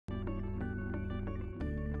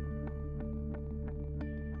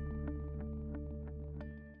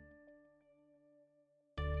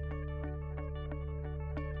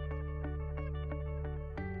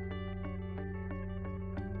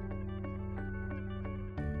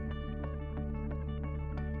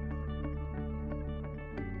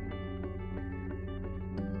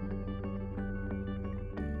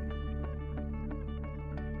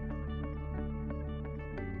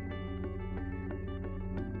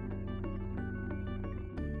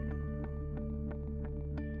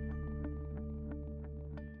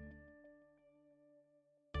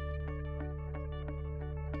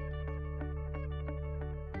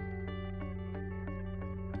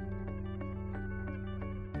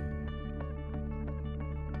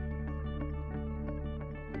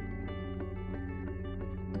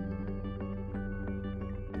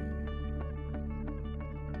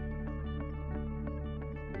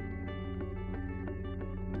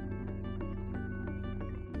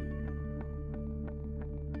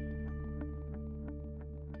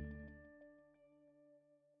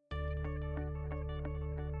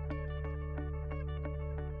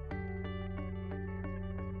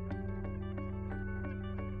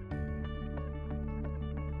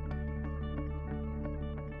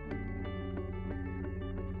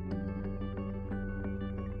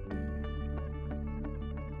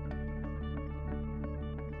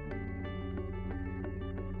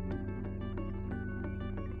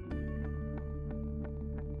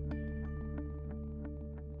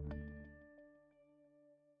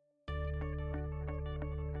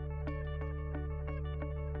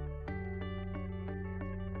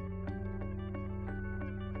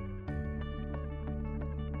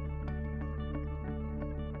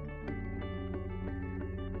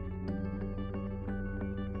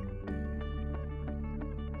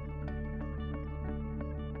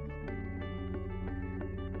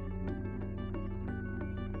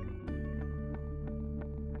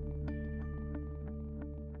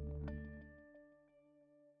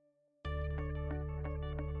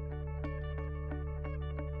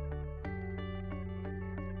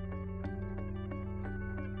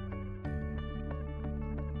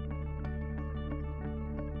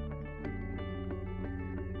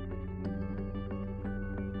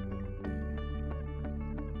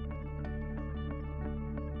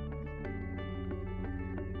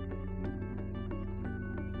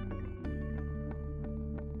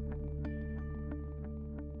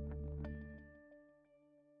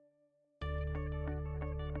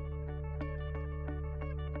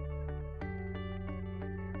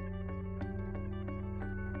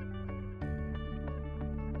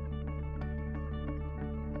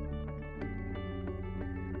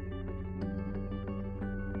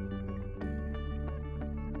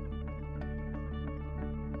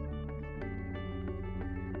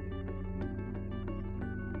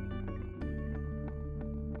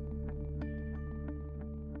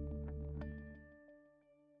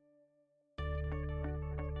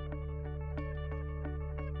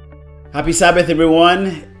Happy Sabbath,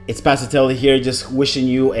 everyone. It's Pastor Telly here, just wishing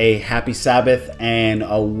you a happy Sabbath and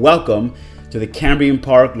a welcome to the Cambrian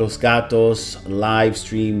Park Los Gatos live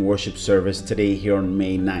stream worship service today here on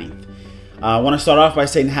May 9th. I want to start off by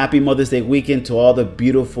saying happy Mother's Day weekend to all the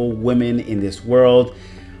beautiful women in this world.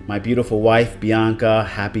 My beautiful wife, Bianca,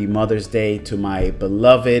 happy Mother's Day. To my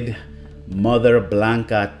beloved mother,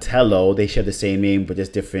 Blanca Tello. They share the same name, but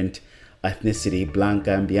just different ethnicity,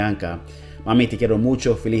 Blanca and Bianca. Mami, te quiero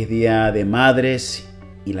mucho. Feliz Día de Madres.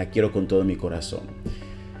 Y la quiero con todo mi corazón.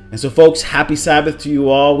 And so, folks, happy Sabbath to you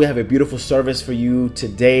all. We have a beautiful service for you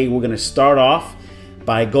today. We're going to start off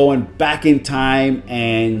by going back in time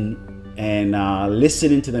and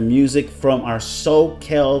listening to the music from our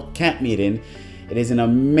SoCal camp meeting. It is an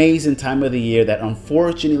amazing time of the year that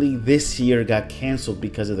unfortunately this year got canceled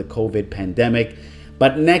because of the COVID pandemic.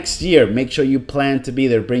 But next year, make sure you plan to be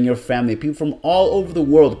there. Bring your family. People from all over the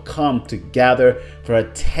world come to gather for a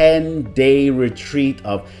 10-day retreat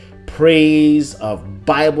of praise, of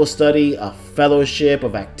Bible study, of fellowship,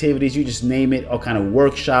 of activities. You just name it, all kind of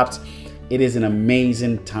workshops. It is an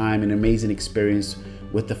amazing time, an amazing experience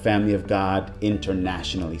with the family of God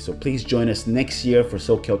internationally. So please join us next year for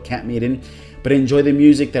SoCal Camp Meeting. But enjoy the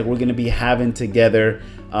music that we're going to be having together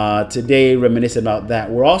today, reminiscent about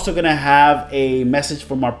that. We're also going to have a message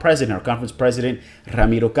from our president, our conference president,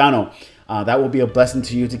 Ramiro Cano. That will be a blessing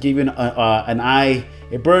to you, to give you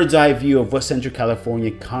a bird's eye view of what Central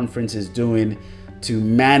California Conference is doing to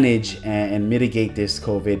manage and mitigate this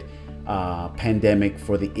COVID pandemic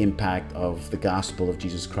for the impact of the gospel of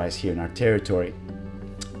Jesus Christ here in our territory.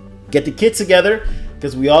 Get the kids together,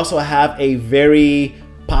 because we also have a very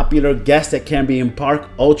popular guest at Cambrian Park.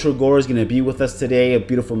 Ultra Gore is going to be with us today. A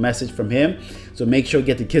beautiful message from him. So make sure to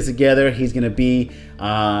get the kids together. He's going to be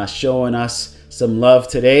showing us some love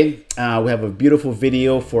today. We have a beautiful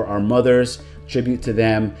video for our mothers, tribute to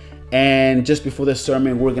them. And just before the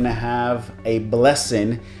sermon, we're going to have a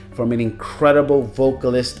blessing from an incredible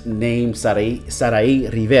vocalist named Sarai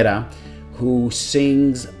Rivera, who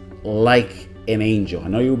sings like an angel. I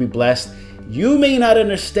know you'll be blessed. You may not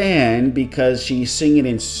understand because she's singing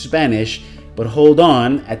in Spanish, but hold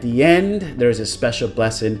on. At the end, there's a special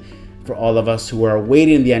blessing for all of us who are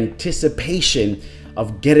waiting the anticipation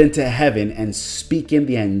of getting to heaven and speaking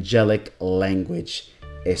the angelic language,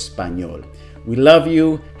 Espanol. We love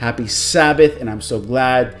you. Happy Sabbath, and I'm so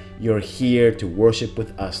glad you're here to worship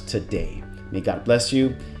with us today. May God bless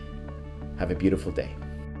you. Have a beautiful day.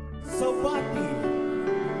 So,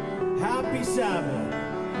 Baki, happy Sabbath.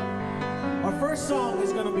 Our first song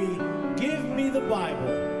is going to be Give Me the Bible.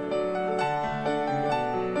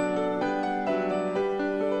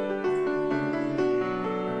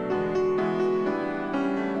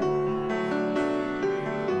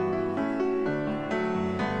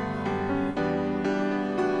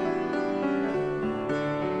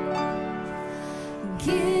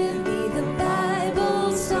 Give me the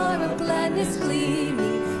Bible, star of gladness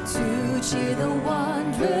gleaming, to cheer the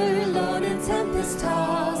wanderer, Lord, in tempest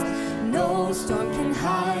tossed. No storm can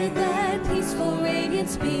hide that peaceful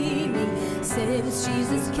radiance beaming, since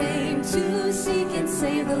Jesus came to seek and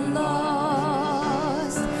save the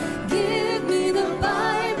lost. Give me the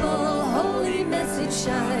Bible, holy message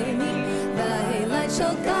shining, thy light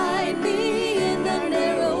shall guide me in the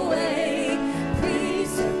narrow way.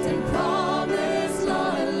 Precept and promise,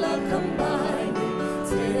 law and love combining,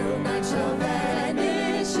 till night shall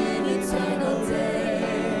vanish in eternal day.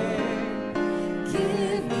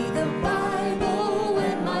 Give me the Bible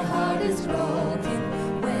when my heart is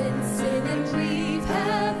broken, when sin and grief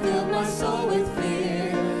have filled my soul with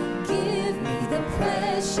fear. Give me the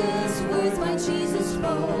precious words my Jesus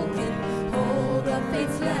spoken, hold up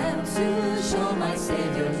faith's lamp to show my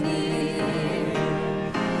Savior near.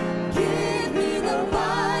 Give me the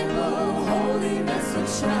Bible, holy message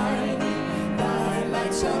shining, thy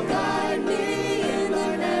light shall guide me in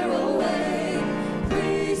the narrow way.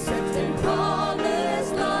 Precept and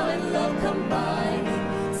promise, law and love combining,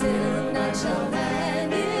 till night shall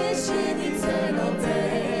vanish in eternal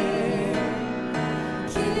day.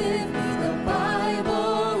 Give me the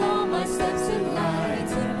Bible, all my steps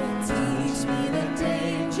enlighten, teach me the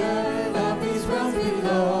danger of these worlds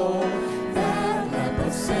below.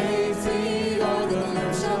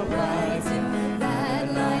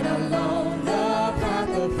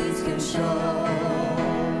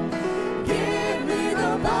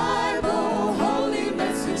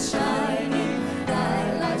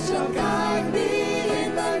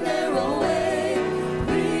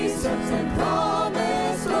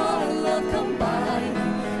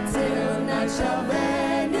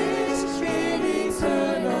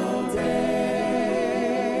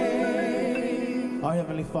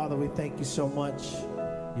 Heavenly Father, we thank you so much.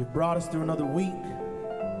 You've brought us through another week.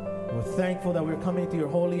 We're thankful that we're coming to your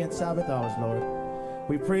holy and Sabbath hours, Lord.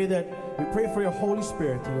 We pray for your Holy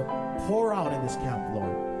Spirit to pour out in this camp,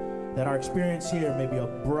 Lord, that our experience here may be a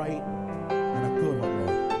bright and a good one,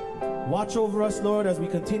 Lord. Watch over us, Lord, as we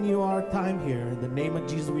continue our time here. In the name of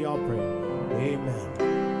Jesus, we all pray.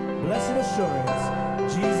 Amen. Blessed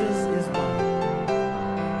assurance, Jesus is mine.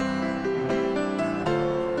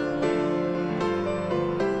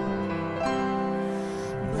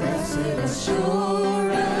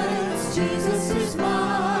 Assurance, Jesus is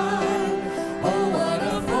mine. Oh, what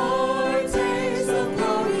a foretaste of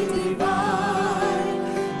glory divine,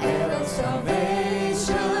 heir of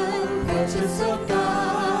salvation, purchase of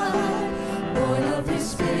God, born of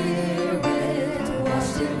His Spirit,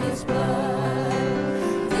 washed in His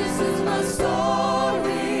blood. This is my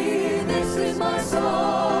story, this is my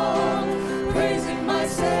song, praising my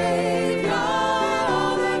Savior.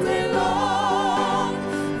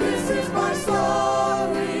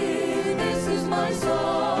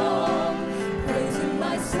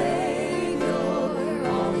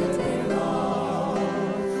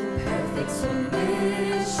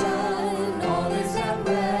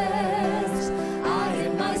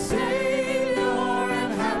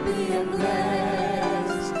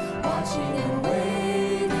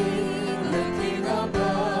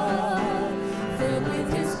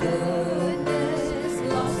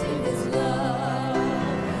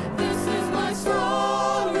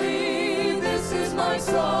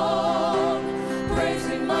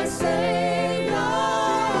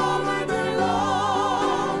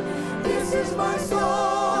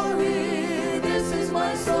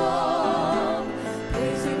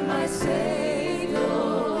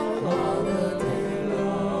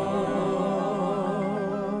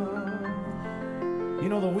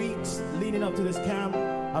 Up to this camp,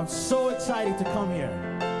 I'm so excited to come here,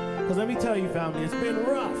 because let me tell you, family, it's been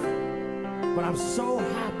rough, but I'm so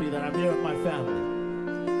happy that I'm here with my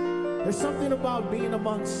family. There's something about being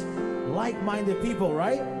amongst like-minded people,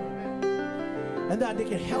 right? And that they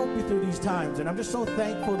can help you through these times. And I'm just so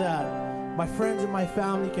thankful that my friends and my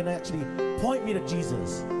family can actually point me to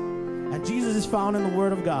Jesus, and Jesus is found in the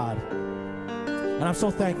Word of God. And I'm so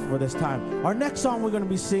thankful for this time. Our next song we're going to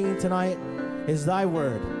be singing tonight is Thy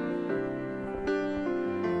Word.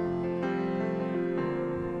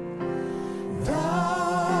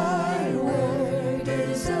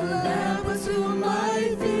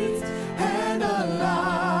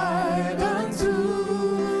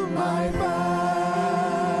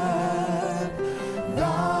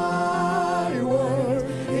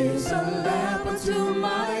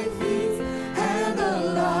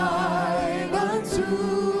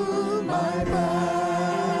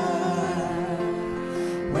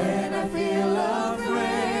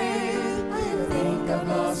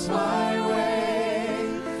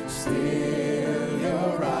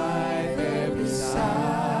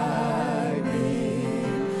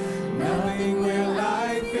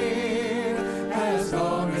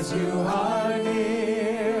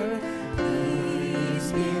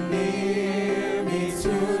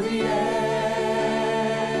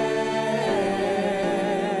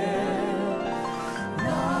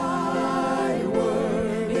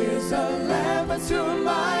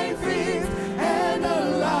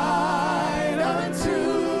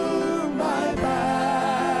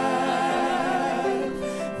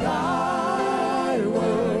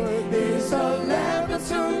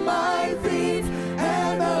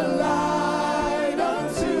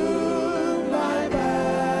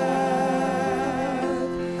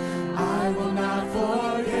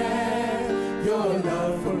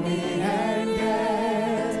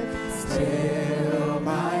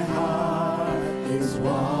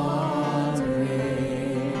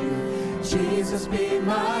 Jesus, be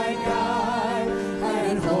my guide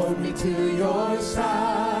and hold me to your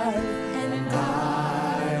side, and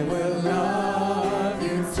I will love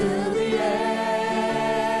you to the end.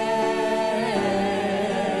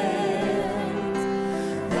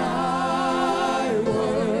 Thy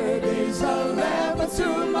word is a lamp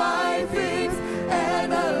unto my feet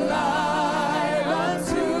and a light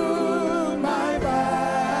unto my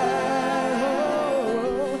path.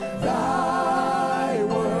 Thy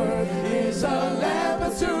word is a lamp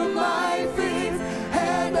unto my feet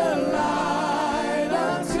and a light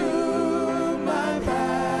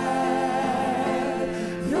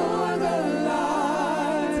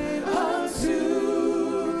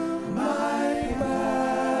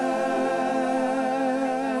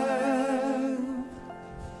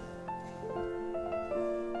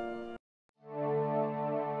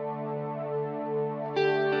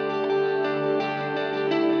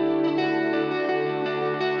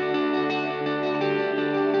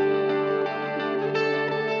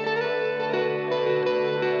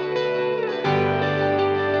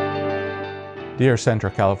Dear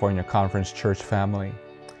Central California Conference Church family,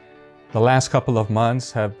 the last couple of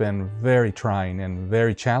months have been very trying and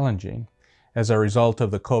very challenging as a result of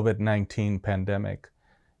the COVID-19 pandemic.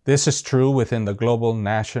 This is true within the global,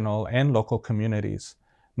 national, and local communities,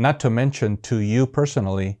 not to mention to you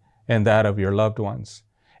personally and that of your loved ones.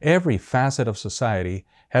 Every facet of society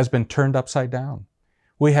has been turned upside down.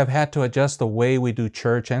 We have had to adjust the way we do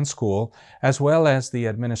church and school, as well as the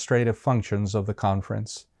administrative functions of the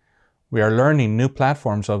conference. We are learning new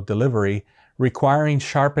platforms of delivery, requiring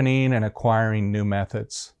sharpening and acquiring new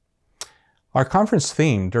methods. Our conference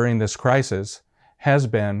theme during this crisis has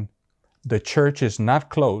been, "The church is not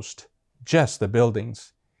closed, just the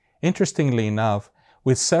buildings." Interestingly enough,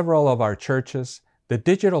 with several of our churches, the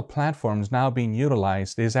digital platforms now being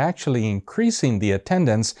utilized is actually increasing the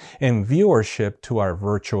attendance and viewership to our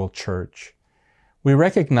virtual church. We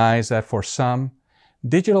recognize that for some,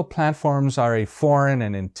 digital platforms are a foreign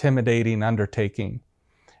and intimidating undertaking.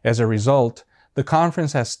 As a result, the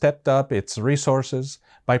conference has stepped up its resources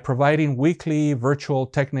by providing weekly virtual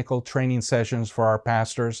technical training sessions for our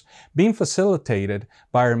pastors, being facilitated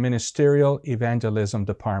by our ministerial evangelism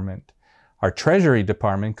department. Our treasury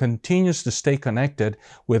department continues to stay connected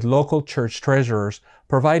with local church treasurers,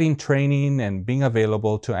 providing training and being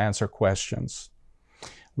available to answer questions.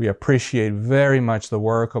 We appreciate very much the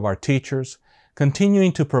work of our teachers,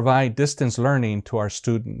 continuing to provide distance learning to our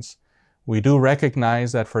students. We do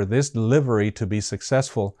recognize that for this delivery to be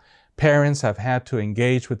successful, parents have had to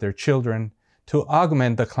engage with their children to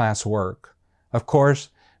augment the class work. Of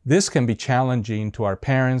course, this can be challenging to our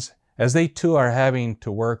parents as they too are having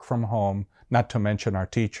to work from home, not to mention our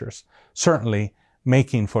teachers, certainly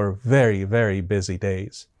making for very, very busy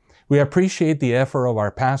days. We appreciate the effort of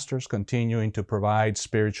our pastors continuing to provide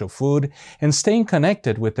spiritual food and staying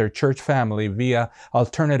connected with their church family via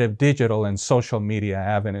alternative digital and social media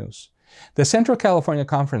avenues. The Central California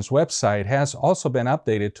Conference website has also been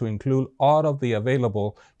updated to include all of the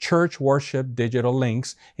available church worship digital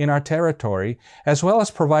links in our territory, as well as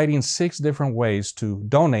providing 6 different ways to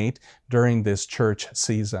donate during this church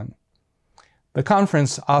season. The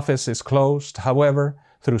conference office is closed. However,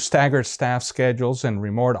 through staggered staff schedules and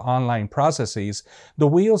remote online processes, the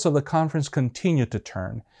wheels of the conference continue to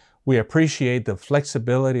turn. We appreciate the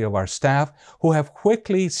flexibility of our staff who have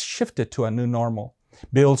quickly shifted to a new normal.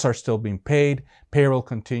 Bills are still being paid, payroll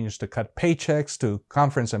continues to cut paychecks to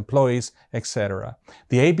conference employees, etc.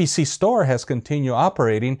 The ABC store has continued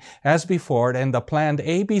operating as before, and the planned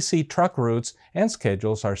ABC truck routes and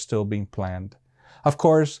schedules are still being planned. Of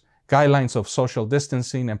course, guidelines of social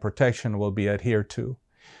distancing and protection will be adhered to.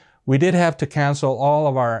 We did have to cancel all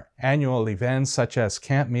of our annual events such as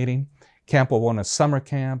Camp Meeting, Camp Wawona Summer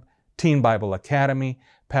Camp, Teen Bible Academy,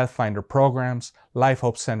 Pathfinder programs, Life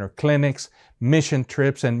Hope Center clinics, mission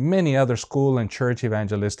trips, and many other school and church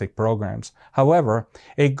evangelistic programs. However,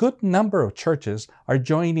 a good number of churches are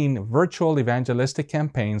joining virtual evangelistic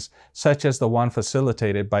campaigns such as the one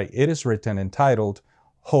facilitated by It Is Written entitled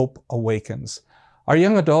Hope Awakens. Our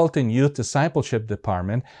Young Adult and Youth Discipleship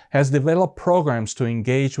Department has developed programs to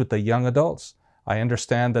engage with the young adults. I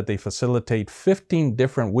understand that they facilitate 15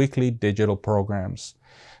 different weekly digital programs.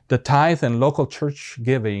 The tithe and local church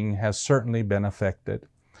giving has certainly been affected.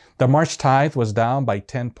 The March tithe was down by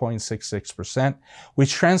 10.66%,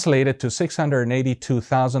 which translated to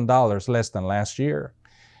 $682,000 less than last year.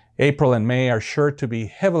 April and May are sure to be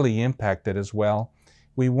heavily impacted as well.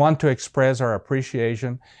 We want to express our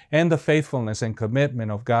appreciation and the faithfulness and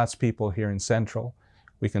commitment of God's people here in Central.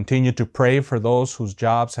 We continue to pray for those whose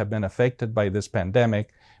jobs have been affected by this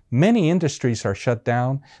pandemic. Many industries are shut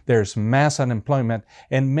down, there's mass unemployment,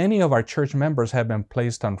 and many of our church members have been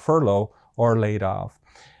placed on furlough or laid off.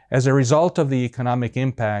 As a result of the economic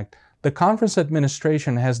impact, the conference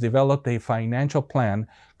administration has developed a financial plan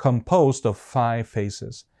composed of 5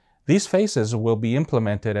 phases. These phases will be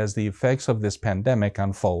implemented as the effects of this pandemic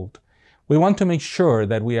unfold. We want to make sure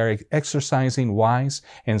that we are exercising wise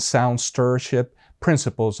and sound stewardship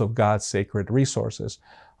principles of God's sacred resources.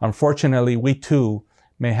 Unfortunately, we too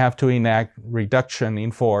may have to enact reduction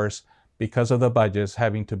in force because of the budgets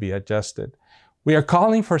having to be adjusted. We are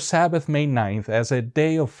calling for Sabbath, May 9th as a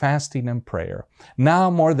day of fasting and prayer.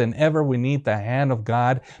 Now more than ever, we need the hand of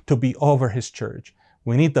God to be over His church.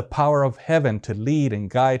 We need the power of heaven to lead and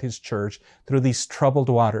guide His church through these troubled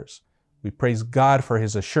waters. We praise God for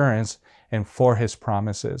His assurance and for His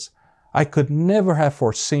promises. I could never have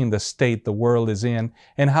foreseen the state the world is in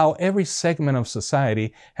and how every segment of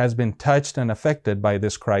society has been touched and affected by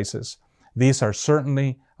this crisis. These are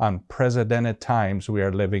certainly unprecedented times we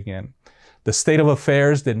are living in. The state of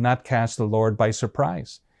affairs did not catch the Lord by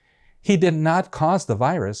surprise. He did not cause the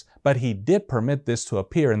virus, but He did permit this to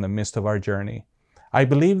appear in the midst of our journey. I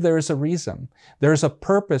believe there is a reason. There is a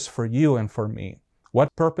purpose for you and for me.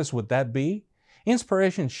 What purpose would that be?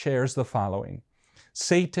 Inspiration shares the following.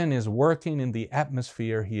 Satan is working in the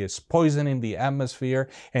atmosphere. He is poisoning the atmosphere.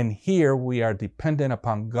 And here we are dependent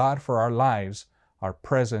upon God for our lives, our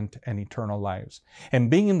present and eternal lives. And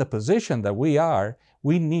being in the position that we are,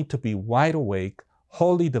 we need to be wide awake,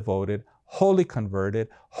 wholly devoted, wholly converted,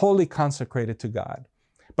 wholly consecrated to God.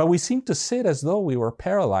 But we seem to sit as though we were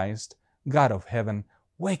paralyzed. God of heaven,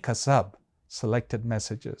 wake us up. Selected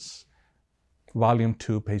Messages. Volume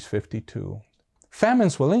 2, page 52.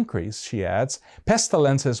 Famines will increase, she adds.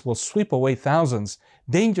 Pestilences will sweep away thousands.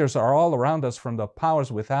 Dangers are all around us from the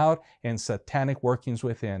powers without and satanic workings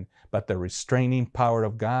within. But the restraining power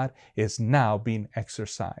of God is now being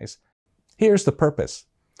exercised. Here's the purpose.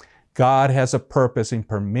 God has a purpose in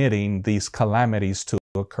permitting these calamities to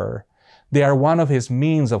occur. They are one of His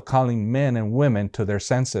means of calling men and women to their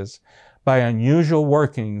senses. By unusual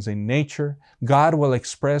workings in nature, God will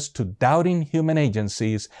express to doubting human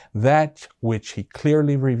agencies that which He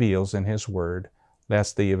clearly reveals in His Word.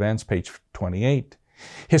 That's the Events, page 28.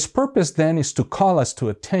 His purpose then is to call us to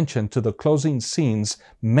attention to the closing scenes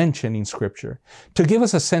mentioned in Scripture, to give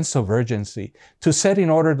us a sense of urgency, to set in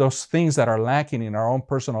order those things that are lacking in our own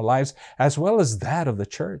personal lives, as well as that of the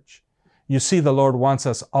church. You see, the Lord wants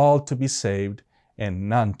us all to be saved and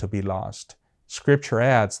none to be lost. Scripture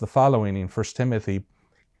adds the following in 1 Timothy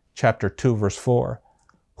chapter 2, verse 4,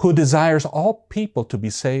 who desires all people to be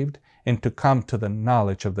saved and to come to the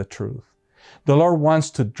knowledge of the truth. The Lord wants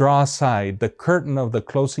to draw aside the curtain of the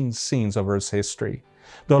closing scenes of Earth's history.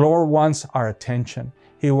 The Lord wants our attention.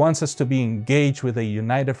 He wants us to be engaged with a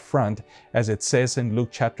united front, as it says in Luke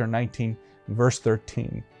chapter 19, verse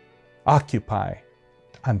 13. Occupy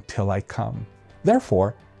until I come.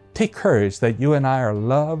 Therefore, take courage that you and I are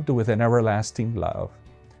loved with an everlasting love.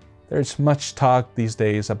 There's much talk these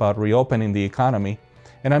days about reopening the economy,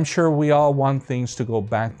 and I'm sure we all want things to go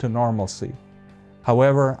back to normalcy.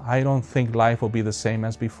 However, I don't think life will be the same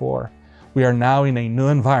as before. We are now in a new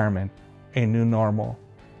environment, a new normal.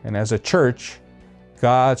 And as a church,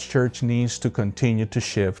 God's church needs to continue to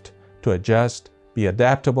shift, to adjust, be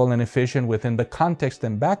adaptable and efficient within the context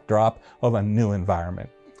and backdrop of a new environment.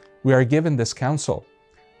 We are given this counsel.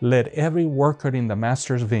 Let every worker in the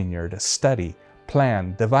Master's vineyard study,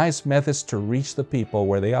 plan, devise methods to reach the people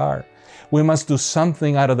where they are. We must do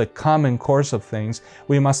something out of the common course of things.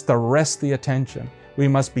 We must arrest the attention. We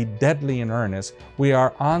must be deadly in earnest. We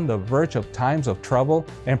are on the verge of times of trouble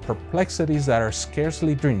and perplexities that are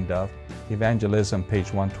scarcely dreamed of. Evangelism,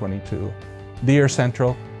 page 122. Dear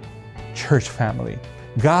Central Church family,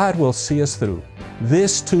 God will see us through.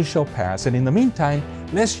 This too shall pass. And in the meantime,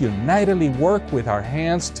 let's unitedly work with our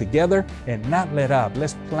hands together and not let up.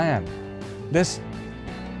 Let's plan. Let's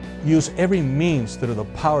use every means through the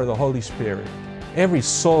power of the Holy Spirit. Every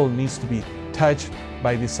soul needs to be touched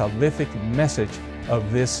by the salvific message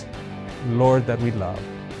of this Lord that we love.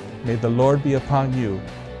 May the Lord be upon you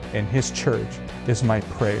and His church is my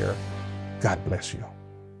prayer. God bless you.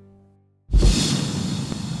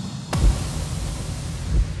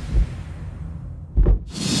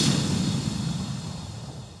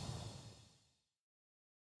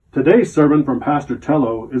 Today's sermon from Pastor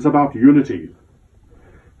Tello is about unity.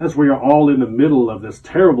 As we are all in the middle of this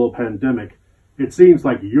terrible pandemic, it seems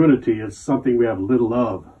like unity is something we have little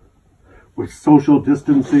of. With social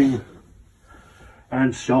distancing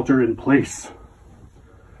and shelter in place.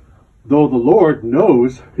 Though the Lord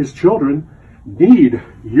knows His children need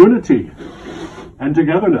unity and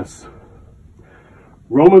togetherness.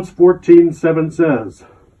 Romans 14:7 says,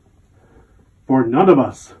 for none of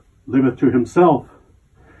us liveth to himself,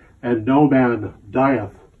 and no man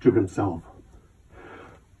dieth to himself.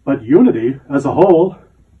 But unity as a whole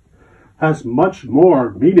has much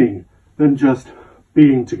more meaning than just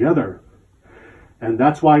being together. And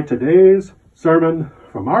that's why today's sermon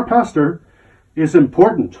from our pastor is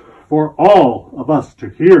important for all of us to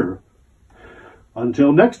hear.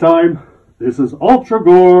 Until next time, this is Ultra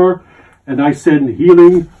Gore, and I send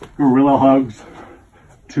healing gorilla hugs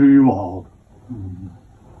to you all.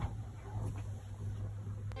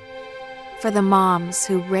 For the moms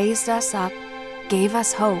who raised us up, gave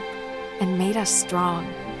us hope, and made us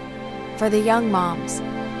strong. For the young moms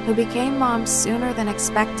who became moms sooner than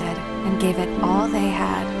expected and gave it all they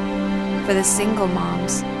had. For the single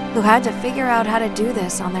moms who had to figure out how to do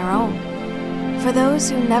this on their own. For those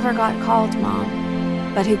who never got called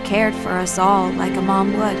mom, but who cared for us all like a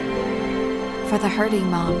mom would. For the hurting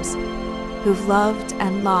moms who've loved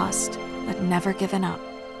and lost but never given up.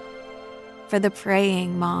 For the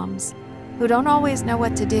praying moms who don't always know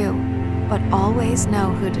what to do, but always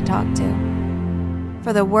know who to talk to.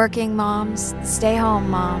 For the working moms, the stay-home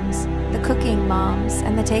moms, the cooking moms,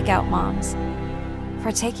 and the takeout moms.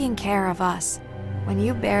 For taking care of us when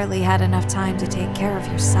you barely had enough time to take care of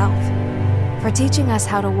yourself. For teaching us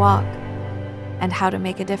how to walk and how to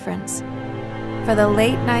make a difference. For the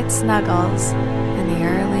late night snuggles and the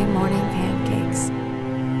early morning pancakes.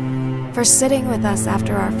 For sitting with us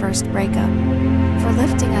after our first breakup. For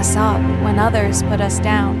lifting us up when others put us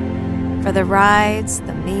down. For the rides,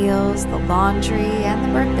 the meals, the laundry, and the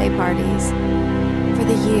birthday parties. For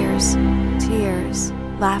the years, tears,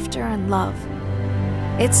 laughter, and love.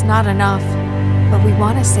 It's not enough, but we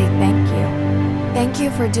want to say thank you. Thank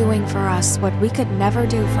you for doing for us what we could never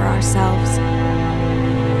do for ourselves.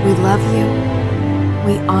 We love you.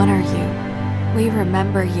 We honor you. We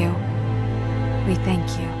remember you. We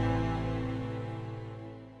thank you.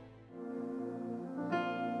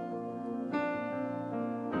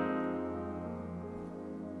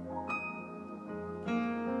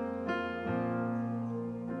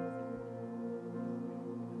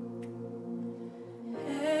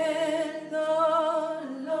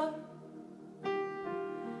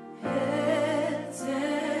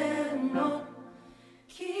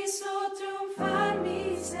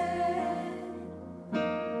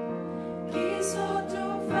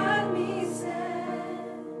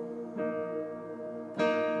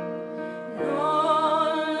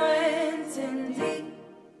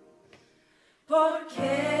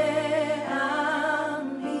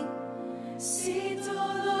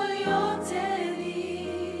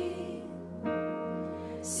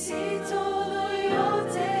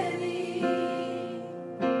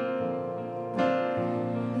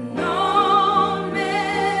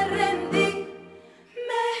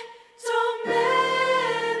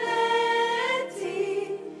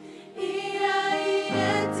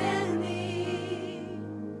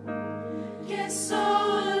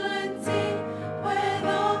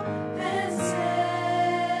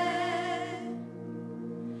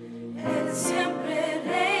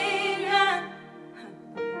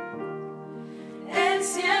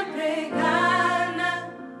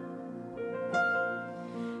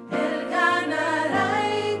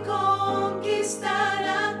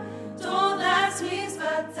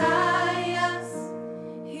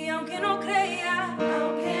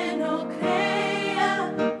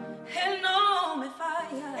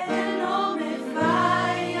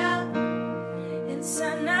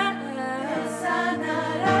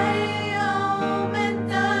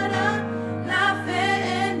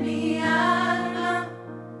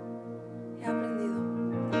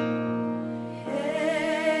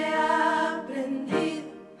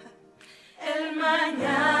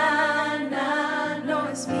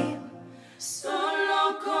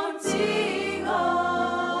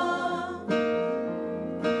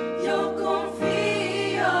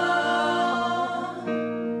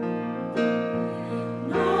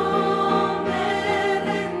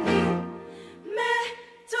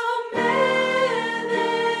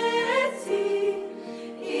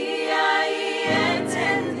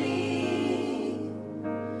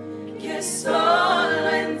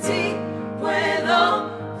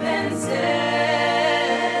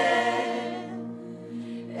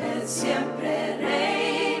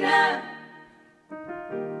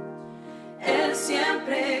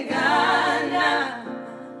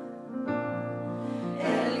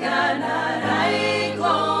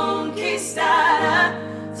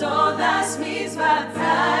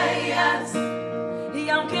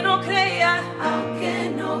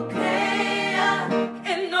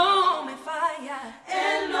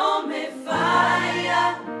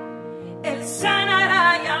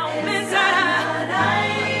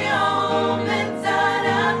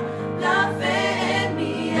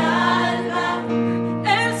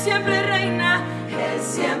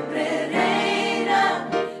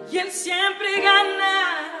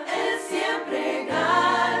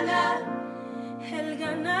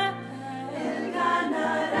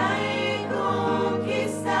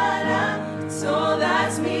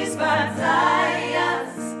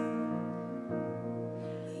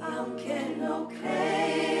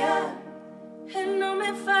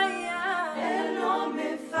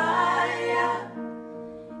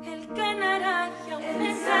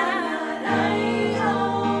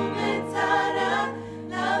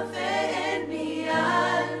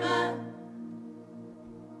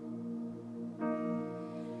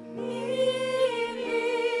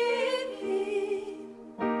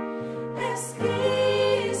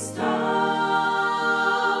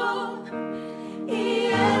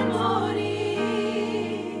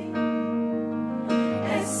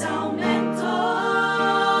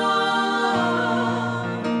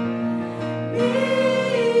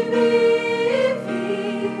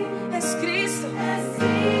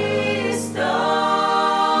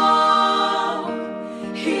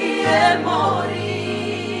 el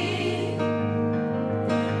morir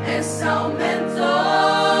es aumento.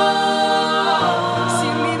 Si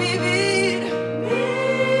mi vivir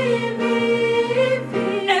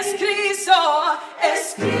es Cristo,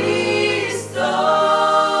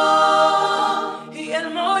 y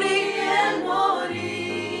el morir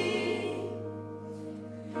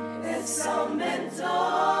es aumento.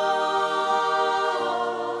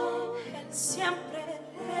 Él siempre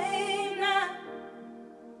reina,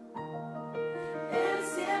 Él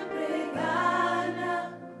siempre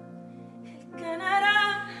gana, Él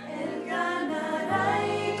ganará y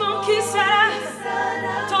conquistará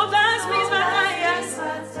todas mis batallas.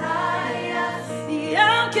 Y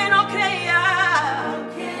aunque no crea,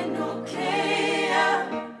 Él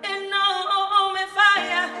no me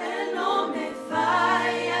falla,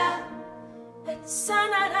 Él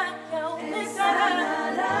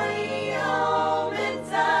sanará y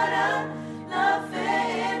aumentará la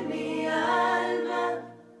fe en mi alma.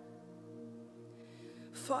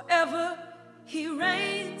 Forever He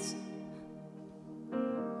reigns,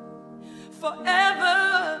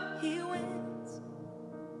 forever He wins.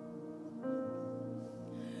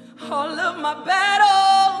 All of my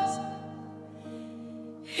battles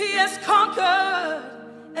He has conquered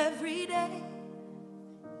every day.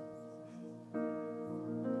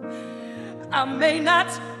 I may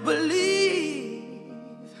not believe,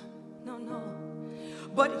 no,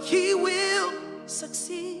 but He will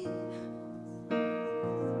succeed.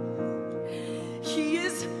 He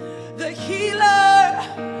is the healer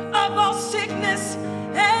of all sickness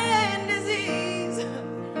and disease.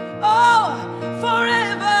 Oh,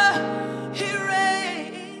 forever He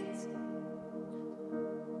reigns,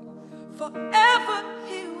 forever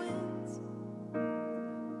He wins.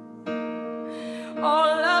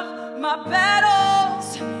 All of my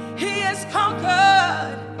battles He has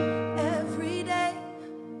conquered every day.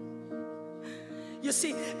 You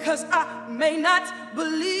see, 'cause I may not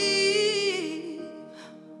believe,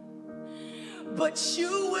 but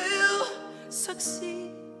you will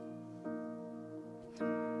succeed.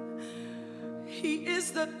 He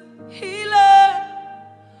is the healer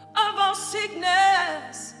of all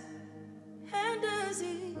sickness and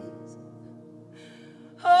disease.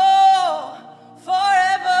 Oh,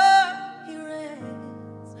 forever He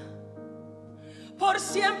reigns. Por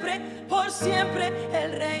siempre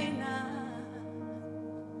Él reina.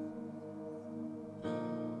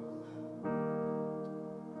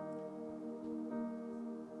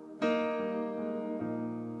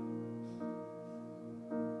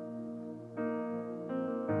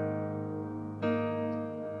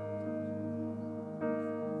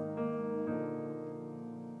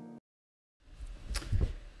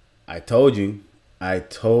 I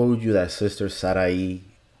told you that Sister Sarai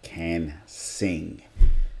can sing.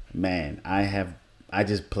 Man, I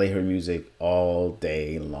just play her music all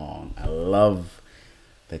day long. I love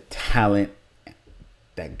the talent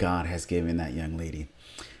that God has given that young lady.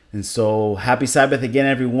 And so happy Sabbath again,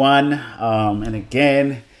 everyone. And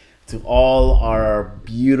again, to all our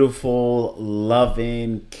beautiful,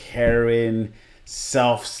 loving, caring,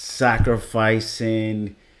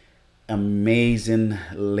 self-sacrificing, amazing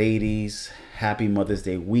ladies, happy Mother's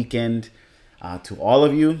Day weekend. To all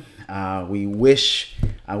of you, we wish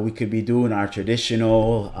we could be doing our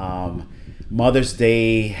traditional Mother's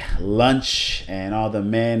Day lunch and all the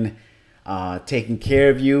men taking care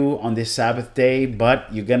of you on this Sabbath day,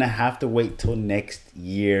 but you're gonna have to wait till next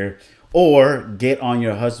year or get on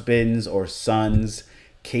your husband's or son's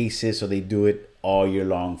cases so they do it all year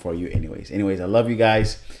long for you anyways. I love you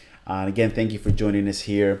guys. Again, thank you for joining us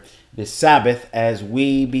here this Sabbath as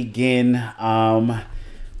we begin to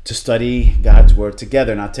study God's Word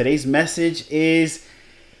together. Now, today's message is,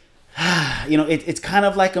 it's kind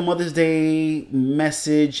of like a Mother's Day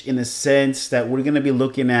message in the sense that we're going to be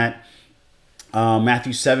looking at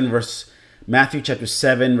Matthew chapter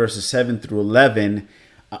 7, verses 7 through 11,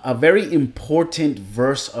 a very important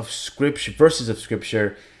verses of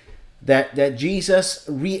scripture that Jesus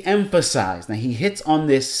re-emphasized. Now, he hits on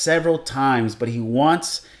this several times, but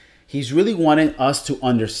he's really wanting us to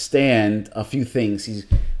understand a few things. He's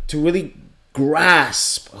to really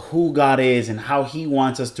grasp who God is and how he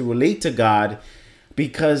wants us to relate to God,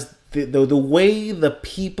 because the way the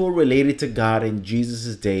people related to God in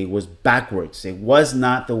Jesus' day was backwards. It was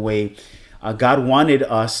not the way God wanted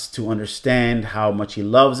us to understand how much he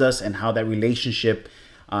loves us and how that relationship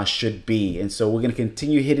should be. And so we're going to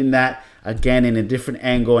continue hitting that again in a different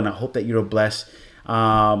angle, and I hope that you're blessed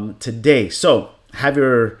today. So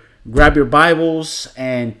grab your Bibles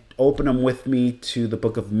and open them with me to the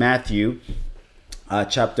book of Matthew,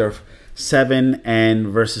 chapter 7 and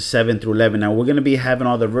verses 7 through 11. Now, we're going to be having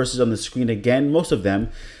all the verses on the screen again, most of them,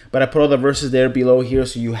 but I put all the verses there below here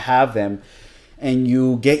so you have them and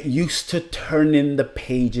you get used to turning the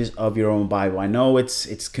pages of your own Bible. I know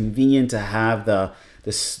it's convenient to have the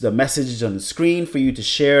messages on the screen for you to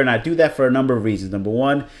share, and I do that for a number of reasons. Number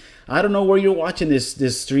one, I don't know where you're watching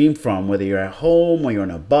this stream from, whether you're at home or you're on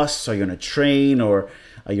a bus or you're on a train or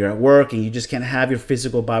you're at work and you just can't have your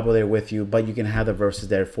physical Bible there with you, but you can have the verses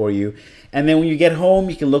there for you. And then when you get home,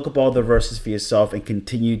 you can look up all the verses for yourself and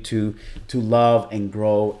continue to love and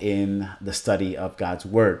grow in the study of God's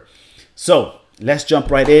Word. So let's jump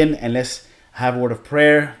right in and let's have a word of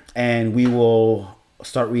prayer, and we will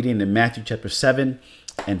start reading in Matthew chapter 7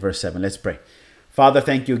 and verse 7. Let's pray. Father,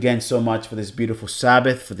 thank you again so much for this beautiful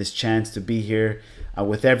Sabbath, for this chance to be here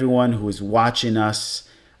with everyone who is watching us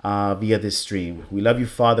via this stream. We love you,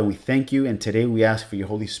 Father, and we thank you. And today we ask for your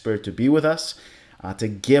Holy Spirit to be with us, to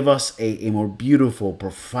give us a more beautiful,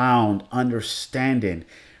 profound understanding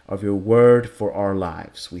of your word for our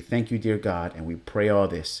lives. We thank you, dear God, and we pray all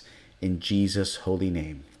this in Jesus' holy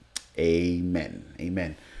name. Amen.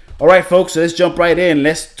 Amen. All right, folks, so let's jump right in.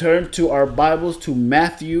 Let's turn to our Bibles to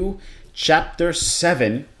Matthew chapter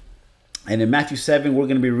 7. And in Matthew 7, we're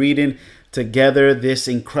going to be reading together this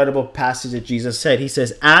incredible passage that Jesus said. He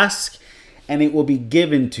says, "Ask and it will be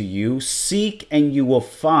given to you. Seek and you will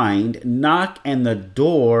find. Knock and the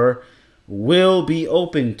door will be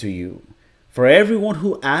open to you. For everyone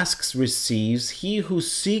who asks receives. He who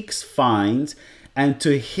seeks finds. And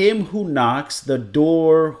to him who knocks, the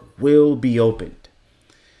door will be opened."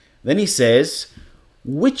 Then he says,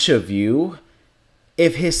 "Which of you,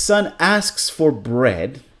 if his son asks for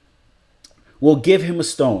bread, will give him a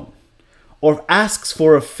stone? Or if asks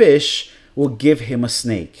for a fish, will give him a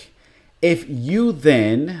snake? If you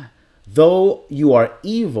then, though you are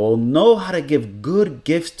evil, know how to give good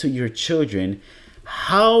gifts to your children,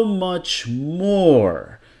 how much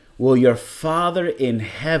more will your Father in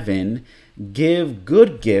heaven give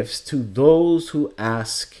good gifts to those who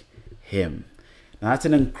ask him?" Now, that's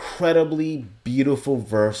an incredibly beautiful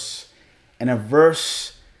verse, and a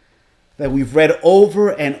verse that we've read over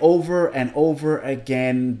and over and over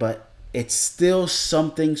again, but it's still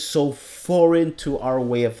something so foreign to our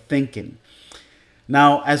way of thinking.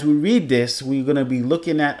 Now, as we read this, we're going to be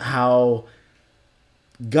looking at how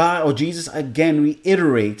God, or Jesus again,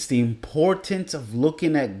 reiterates the importance of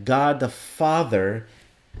looking at God the Father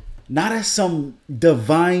not as some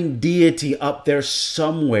divine deity up there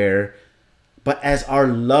somewhere, but as our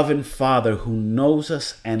loving Father who knows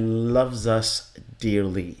us and loves us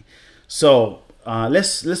dearly. So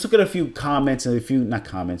let's look at a few comments and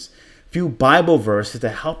few Bible verses that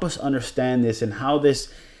help us understand this and how this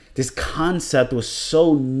concept was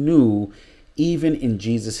so new even in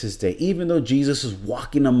Jesus' day. Even though Jesus was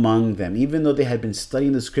walking among them, even though they had been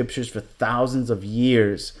studying the scriptures for thousands of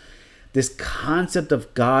years, this concept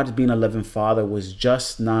of God being a loving Father was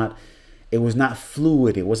just not, it was not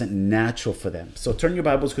fluid. It wasn't natural for them. So turn your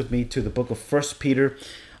Bibles with me to the book of 1 Peter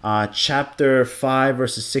chapter 5,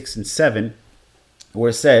 verses 6 and 7, where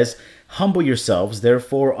it says, "Humble yourselves,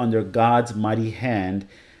 therefore, under God's mighty hand,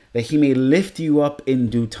 that he may lift you up in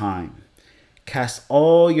due time. Cast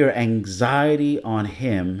all your anxiety on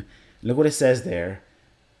him." Look what it says there.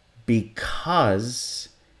 "Because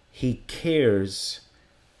he cares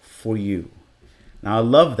for you." Now, I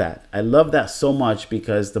love that. I love that so much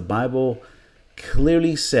because the Bible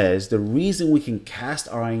clearly says the reason we can cast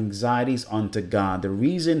our anxieties onto God, the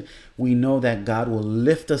reason we know that God will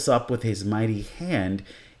lift us up with his mighty hand,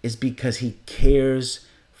 is because he cares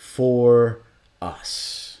for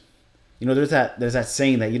us. You know, there's that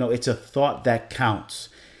saying that, you know, it's a thought that counts.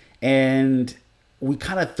 And we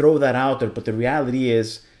kind of throw that out there, but the reality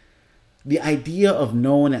is the idea of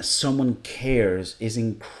knowing that someone cares is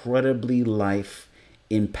incredibly life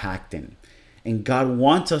impacting. And God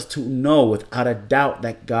wants us to know without a doubt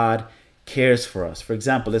that God cares for us. For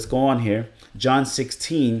example, let's go on here. John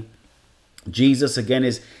 16, Jesus again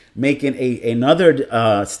is making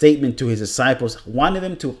another statement to his disciples, wanting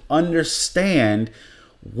them to understand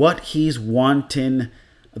what he's wanting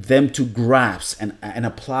them to grasp and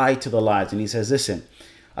apply to their lives. And he says, "Listen,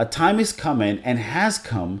 a time is coming and has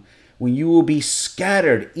come when you will be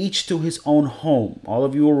scattered, each to his own home. All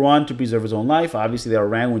of you will run to preserve his own life." Obviously, they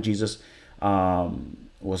ran when Jesus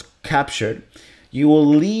was captured. "You will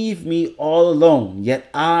leave me all alone, yet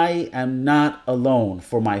I am not alone,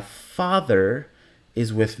 for my Father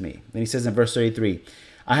is with me." Then he says in verse 33,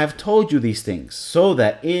 "I have told you these things so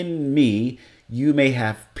that in me you may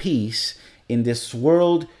have peace. In this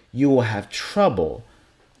world you will have trouble,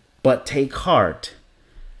 but take heart.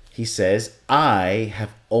 he says, I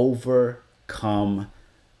have overcome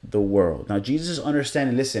the world. Now, Jesus is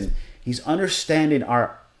understanding, listen, he's understanding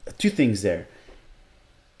our two things there.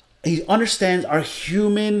 He understands our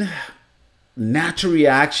human natural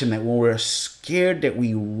reaction that when we're scared that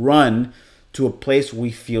we run to a place where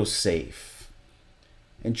we feel safe.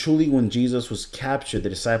 And truly, when Jesus was captured, the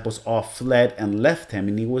disciples all fled and left him,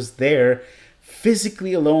 and he was there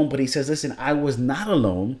physically alone. But he says, listen, I was not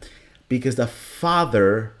alone because the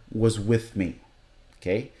Father was with me.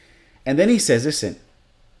 Okay. And then he says, listen,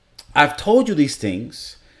 I've told you these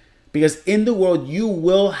things because in the world you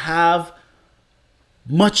will have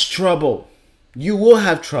much trouble. You will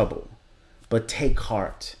have trouble, but take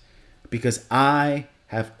heart because I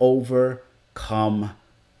have overcome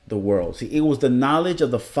the world. See, it was the knowledge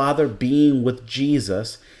of the Father being with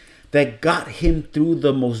Jesus that got him through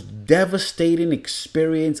the most devastating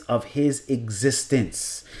experience of his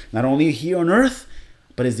existence. Not only here on earth,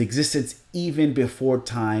 but his existence even before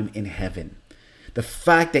time in heaven. The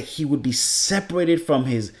fact that he would be separated from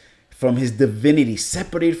his divinity,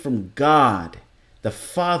 separated from God, the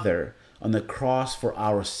Father, on the cross for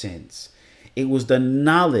our sins. It was the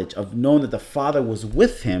knowledge of knowing that the Father was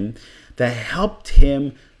with him that helped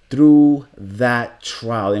him through that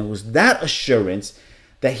trial. And it was that assurance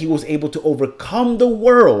that he was able to overcome the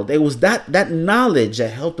world. It was that knowledge that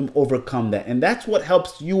helped him overcome that. And that's what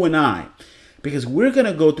helps you and I, because we're going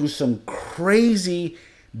to go through some crazy,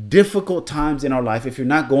 difficult times in our life if you're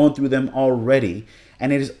not going through them already.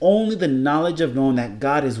 And it is only the knowledge of knowing that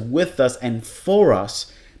God is with us and for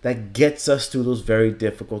us that gets us through those very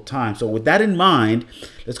difficult times. So with that in mind,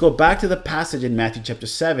 let's go back to the passage in Matthew chapter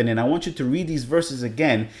 7. And I want you to read these verses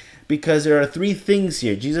again because there are three things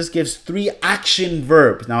here. Jesus gives three action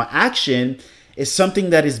verbs. Now, action is something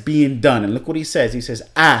that is being done. And look what he says. He says,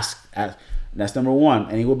 ask. That's number one.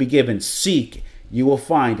 And he will be given. Seek, you will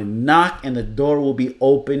find. And knock, and the door will be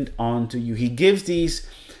opened unto you. He gives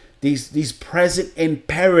these present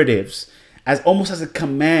imperatives as almost as a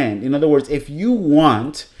command. In other words, if you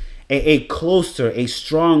want a closer, a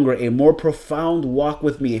stronger, a more profound walk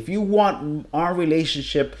with me, if you want our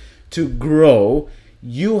relationship to grow,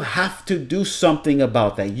 you have to do something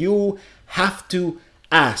about that. You have to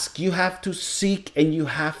ask, you have to seek, and you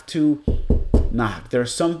have to knock.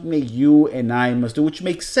 There's something that you and I must do, which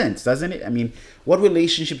makes sense, doesn't it? I mean, what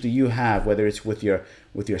relationship do you have, whether it's with your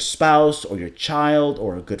spouse or your child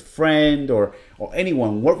or a good friend or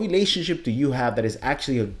anyone? What relationship do you have that is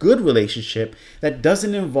actually a good relationship that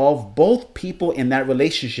doesn't involve both people in that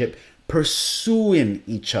relationship pursuing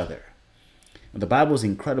each other? The Bible is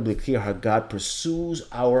incredibly clear how God pursues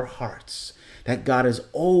our hearts, that God is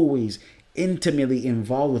always intimately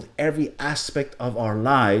involved with every aspect of our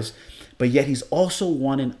lives, but yet he's also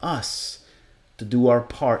wanting us to do our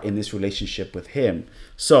part in this relationship with him.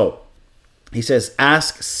 So he says,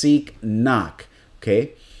 ask, seek, knock.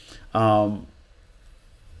 Okay. Let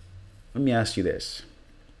me ask you this.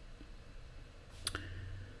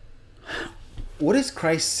 What is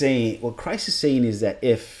Christ saying? What Christ is saying is that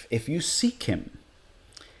if you seek him,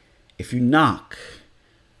 if you knock,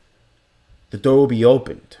 the door will be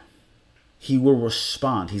opened. He will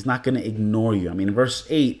respond. He's not going to ignore you. I mean, in verse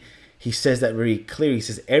 8, he says that very clearly. He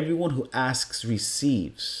says, everyone who asks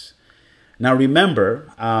receives. Now,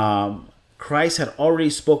 remember, Christ had already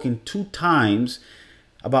spoken 2 times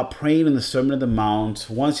about praying in the Sermon on the Mount.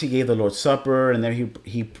 Once he gave the Lord's Supper, and then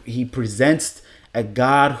he presents a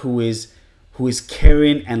God who is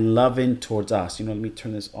caring and loving towards us. Let me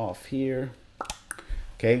turn this off here.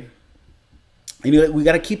 Okay. We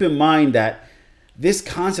got to keep in mind that this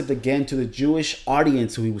concept, again, to the Jewish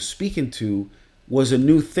audience who he was speaking to, was a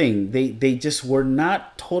new thing. They just were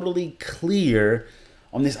not totally clear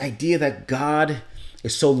on this idea that God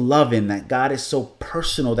is so loving, that God is so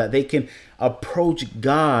personal, that they can approach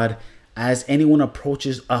God as anyone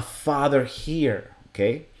approaches a father here.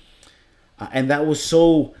 Okay. And that was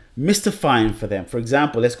so mystifying for them. For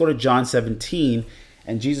example, let's go to John 17.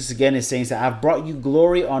 And Jesus again is saying that I've brought you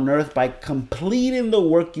glory on earth by completing the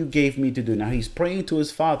work you gave me to do. Now he's praying to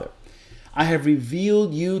his Father. I have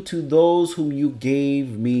revealed you to those whom you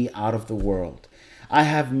gave me out of the world. I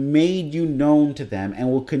have made you known to them and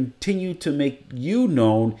will continue to make you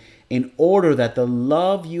known in order that the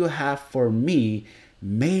love you have for me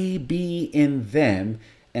may be in them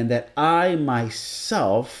and that I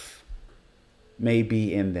myself may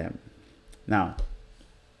be in them. Now,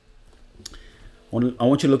 I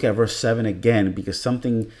want you to look at verse 7 again, because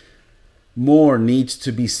something more needs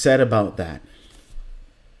to be said about that.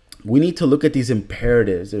 We need to look at these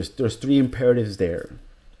imperatives. There's 3 imperatives there.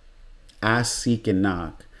 Ask, seek, and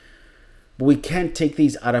knock. but we can't take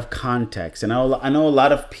these out of context. And I know a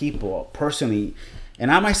lot of people personally, and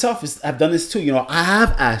I myself have done this too. You know, I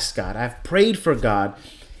have asked God, I've prayed for God,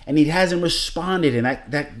 and He hasn't responded, and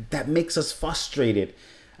that makes us frustrated.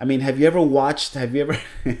 I mean, have you ever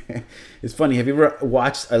it's funny, have you ever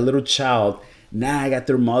watched a little child nag at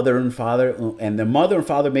their mother and father, and the mother and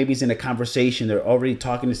father maybe is in a conversation, they're already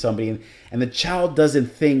talking to somebody, and the child doesn't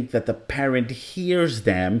think that the parent hears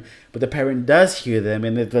them, but the parent does hear them,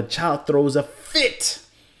 and the child throws a fit.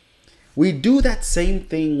 We do that same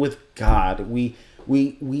thing with God. We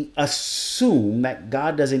assume that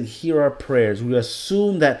God doesn't hear our prayers. We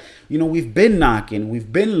assume that, you know, we've been knocking,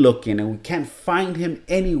 we've been looking, and we can't find Him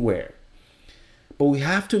anywhere. But we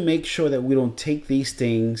have to make sure that we don't take these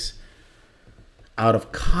things out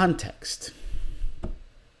of context.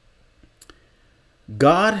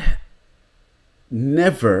 God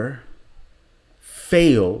never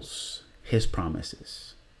fails His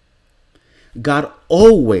promises. God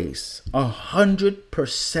always,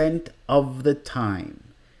 100% of the time,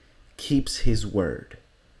 keeps His word.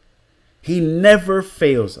 He never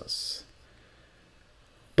fails us.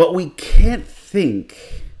 But we can't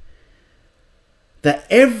think that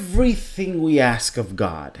everything we ask of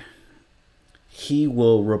God, He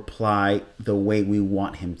will reply the way we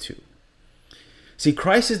want Him to. See,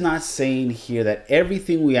 Christ is not saying here that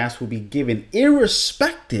everything we ask will be given,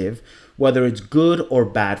 irrespective whether it's good or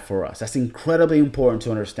bad for us. That's incredibly important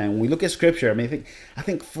to understand. When we look at Scripture, I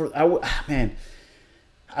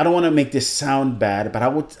don't want to make this sound bad, but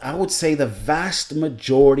I would say the vast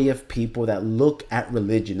majority of people that look at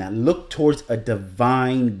religion, that look towards a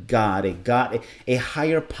divine God, a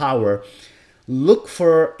higher power, they look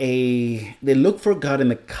for God in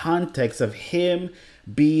the context of Him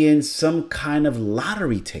being some kind of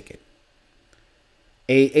lottery ticket,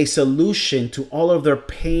 a solution to all of their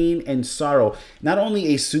pain and sorrow. Not only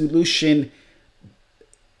a solution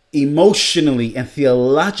emotionally and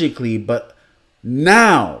theologically, but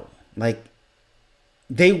now, like,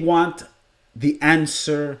 they want the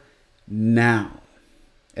answer now.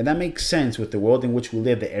 And that makes sense with the world in which we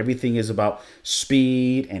live, that everything is about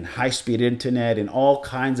speed and high-speed internet and all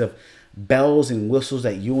kinds of bells and whistles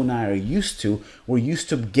that you and I are used to. We're used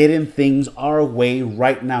to getting things our way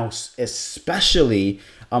right now, especially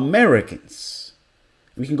Americans.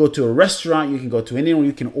 You can go to a restaurant, you can go to anywhere,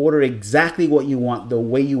 you can order exactly what you want, the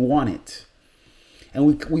way you want it. And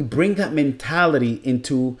we bring that mentality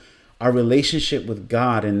into our relationship with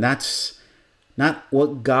God, and that's not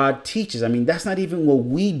what God teaches. I mean, that's not even what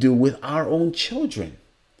we do with our own children.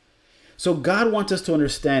 So God wants us to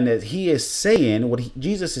understand that He is saying,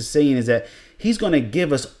 Jesus is saying is that He's going to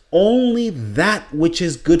give us only that which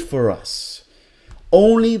is good for us.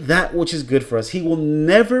 Only that which is good for us. He will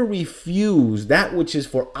never refuse that which is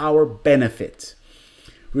for our benefit.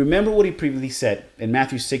 Remember what He previously said in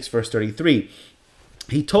Matthew 6, verse 33.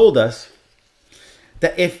 He told us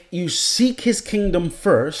that if you seek His kingdom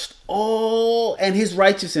first, and His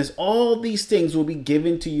righteousness, all these things will be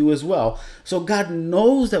given to you as well. So God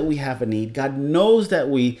knows that we have a need. God knows that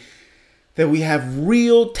we have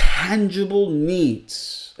real, tangible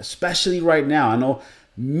needs, especially right now. I know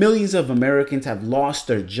millions of Americans have lost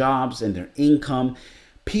their jobs and their income.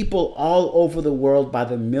 People all over the world by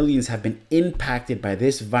the millions have been impacted by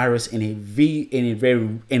this virus in a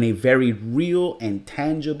very real and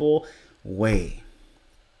tangible way.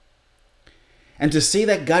 And to say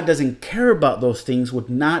that God doesn't care about those things would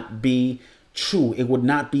not be true. It would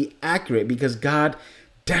not be accurate, because God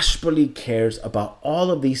desperately cares about all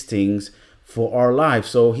of these things for our lives.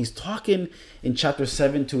 So He's talking in chapter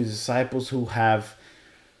 7 to His disciples who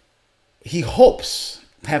He hopes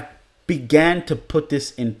have began to put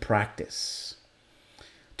this in practice,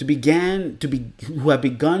 who have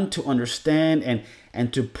begun to understand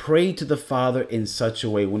and to pray to the Father in such a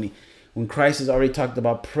way. When Christ has already talked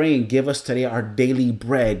about praying, give us today our daily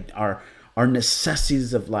bread, our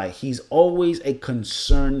necessities of life. He's always a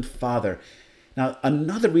concerned Father. Now,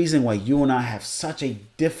 another reason why you and I have such a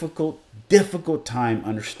difficult time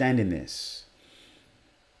understanding this,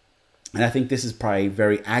 and I think this is probably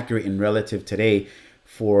very accurate and relative today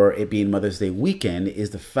for it being Mother's Day weekend, is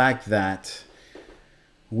the fact that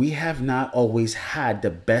we have not always had the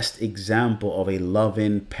best example of a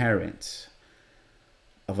loving parent,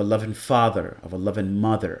 of a loving father, of a loving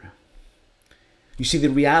mother. You see, the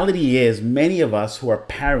reality is many of us who are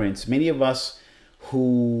parents, many of us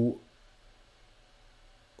who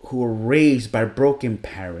are raised by broken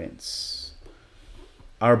parents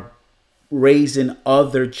are raising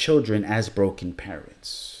other children as broken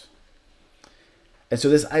parents. And so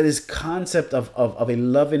this concept of a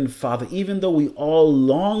loving father, even though we all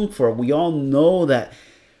long for it, we all know that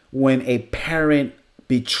when a parent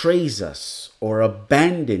betrays us or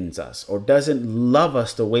abandons us or doesn't love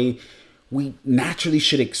us the way we naturally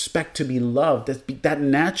should expect to be loved. That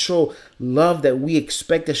natural love that we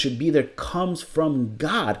expect that should be there comes from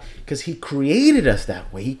God, because he created us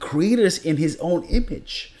that way. He created us in his own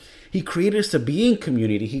image. He created us to be in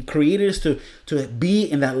community. He created us to be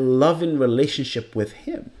in that loving relationship with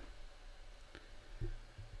him.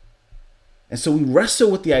 And so we wrestle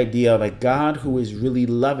with the idea of a God who is really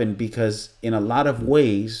loving, because in a lot of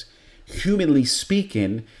ways, humanly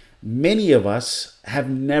speaking, many of us have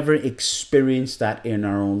never experienced that in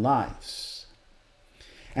our own lives.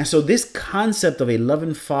 And so this concept of a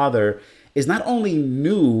loving father is not only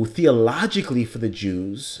new theologically for the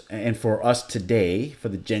Jews and for us today, for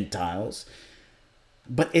the Gentiles,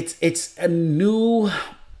 but it's a new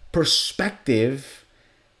perspective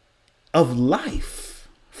of life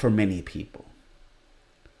for many people.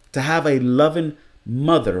 To have a loving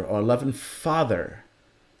mother or a loving father,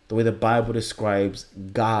 the way the Bible describes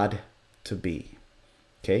God to be.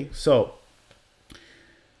 Okay, so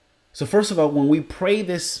first of all, when we pray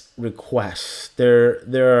this request, there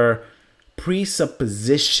are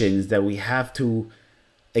presuppositions that we have to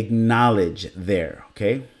acknowledge there.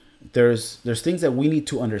 Okay, there's things that we need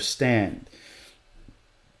to understand,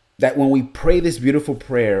 that when we pray this beautiful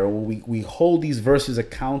prayer, when we hold these verses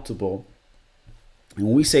accountable, and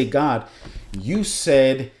when we say, God, you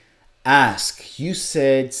said ask, you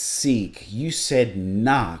said seek, you said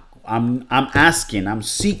knock, I'm asking, I'm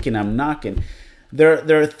seeking, I'm knocking.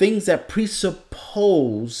 There are things that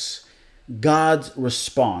presuppose God's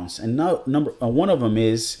response. And one of them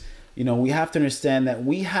is, we have to understand that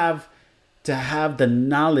we have to have the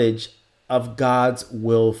knowledge of God's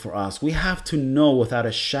will for us. We have to know without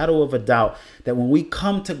a shadow of a doubt that when we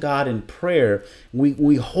come to God in prayer,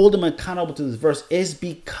 we hold him accountable to this verse is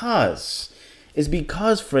because,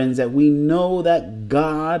 friends, that we know that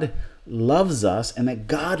God loves us and that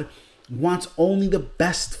God wants only the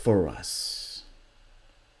best for us.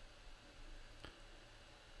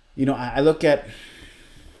 I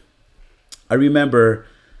remember,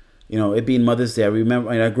 it being Mother's Day. I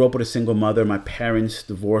grew up with a single mother. My parents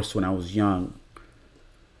divorced when I was young.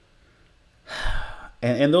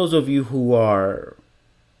 And those of you who are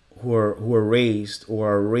raised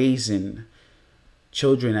or are raising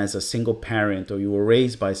children as a single parent, or you were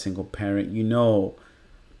raised by a single parent,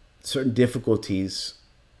 certain difficulties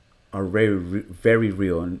are very, very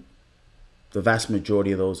real, and the vast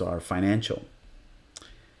majority of those are financial.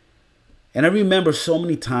 And I remember so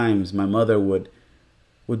many times my mother would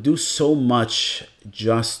do so much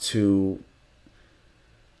just to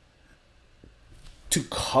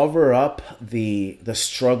cover up the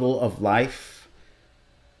struggle of life,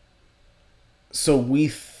 so we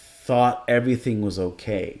thought everything was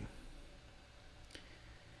okay.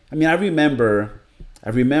 I remember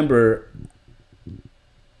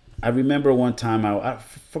one time I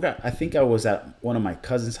forgot, I think I was at one of my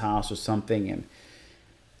cousin's house or something,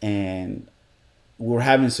 and we were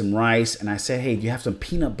having some rice, and I said, hey, do you have some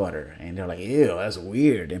peanut butter? And they're like, ew, that's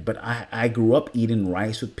weird. But I grew up eating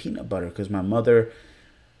rice with peanut butter because my mother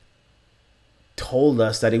told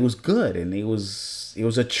us that it was good and it was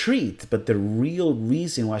a treat. But the real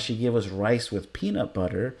reason why she gave us rice with peanut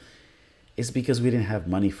butter is because we didn't have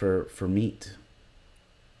money for meat.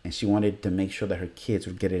 And she wanted to make sure that her kids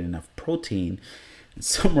would get enough protein. And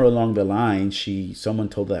somewhere along the line, someone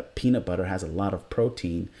told her that peanut butter has a lot of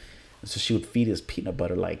protein. So she would feed us peanut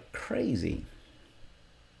butter like crazy.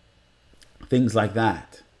 Things like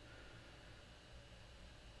that.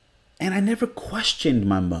 And I never questioned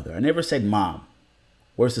my mother. I never said, Mom,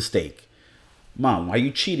 where's the steak? Mom, why are you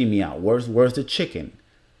cheating me out? Where's the chicken?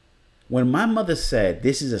 When my mother said,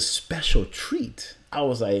 this is a special treat, I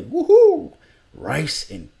was like, woohoo, rice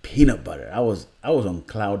and peanut butter. I was on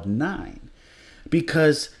cloud 9,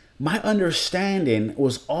 because my understanding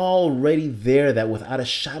was already there, that without a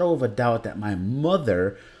shadow of a doubt, that my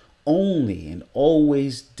mother only and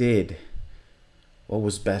always did what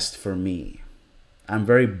was best for me. I'm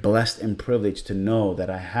very blessed and privileged to know that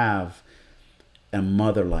I have a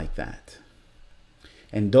mother like that.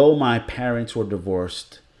 And though my parents were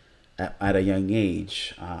divorced at a young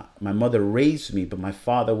age, my mother raised me, but my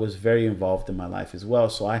father was very involved in my life as well.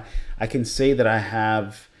 So I can say that I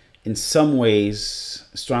have, in some ways,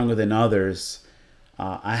 stronger than others,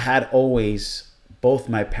 I had always both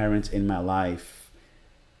my parents in my life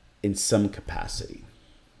in some capacity.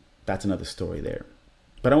 That's another story there.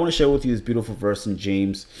 But I want to share with you this beautiful verse in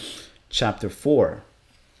James chapter 4.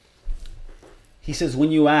 He says,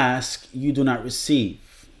 when you ask, you do not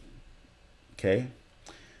receive. Okay?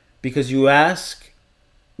 Because you ask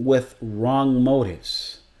with wrong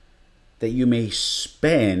motives, that you may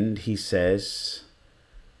spend, he says,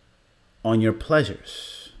 on your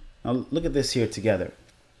pleasures. Now look at this here together.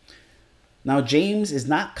 Now James is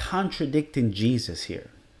not contradicting Jesus here,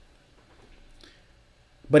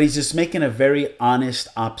 but he's just making a very honest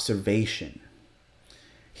observation.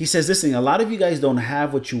 He says, listen, a lot of you guys don't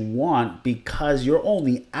have what you want because you're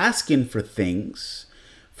only asking for things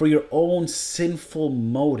for your own sinful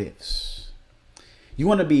motives. You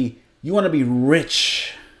want to be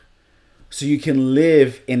rich so you can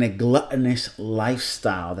live in a gluttonous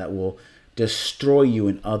lifestyle that will destroy you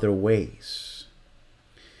in other ways.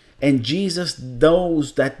 And Jesus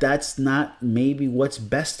knows that that's not maybe what's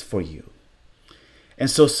best for you. And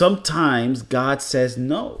so sometimes God says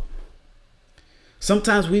no.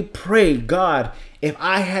 Sometimes we pray, God, if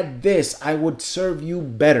I had this, I would serve you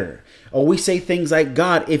better. Or we say things like,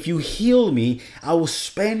 God, if you heal me, I will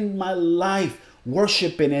spend my life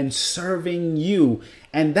worshiping and serving you.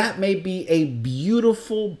 And that may be a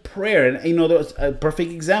beautiful prayer. And you know, there's a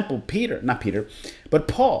perfect example,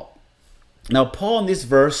 Paul. Now, Paul in this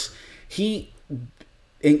verse, he,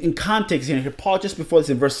 in context here, Paul just before this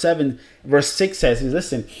in verse 6 says,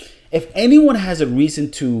 listen, if anyone has a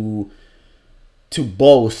reason to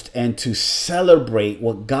boast and to celebrate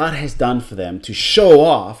what God has done for them, to show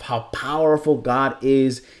off how powerful God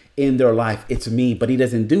is in their life, it's me. But he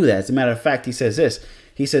doesn't do that. As a matter of fact, he says this.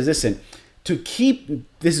 He says, listen,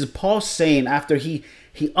 this is Paul saying after he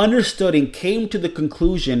understood and came to the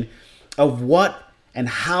conclusion of what and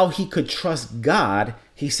how he could trust God,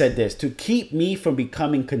 he said this, to keep me from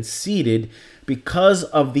becoming conceited because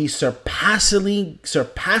of the surpassingly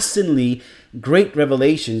great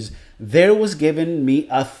revelations, there was given me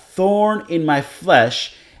a thorn in my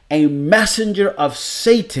flesh, a messenger of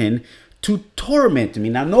Satan to torment me.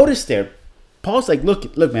 Now notice there, Paul's like,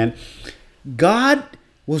 look, man, God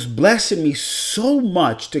was blessing me so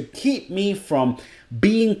much to keep me from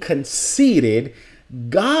being conceited.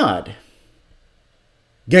 God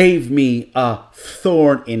gave me a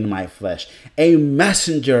thorn in my flesh, a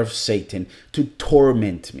messenger of Satan to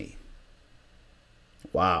torment me.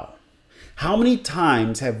 Wow. How many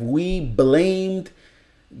times have we blamed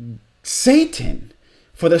Satan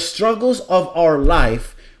for the struggles of our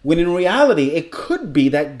life when in reality it could be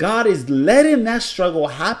that God is letting that struggle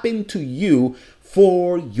happen to you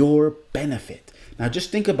for your benefit? Now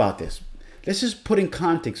just think about this. Let's just put in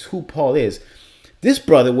context who Paul is. This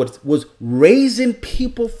brother was raising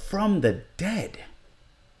people from the dead.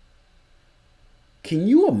 Can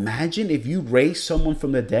you imagine if you raised someone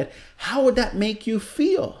from the dead? How would that make you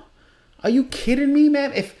feel? Are you kidding me,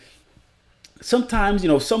 man? If sometimes,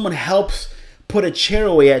 someone helps put a chair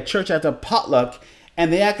away at church after potluck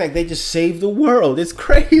and they act like they just saved the world. It's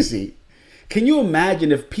crazy. Can you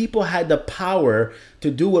imagine if people had the power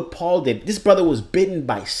to do what Paul did? This brother was bitten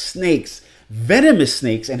by snakes, venomous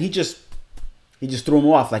snakes, and he just threw him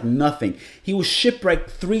off like nothing. He was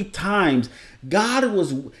shipwrecked 3 times.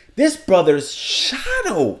 This brother's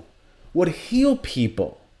shadow would heal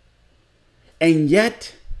people. And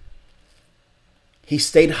yet, he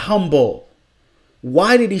stayed humble.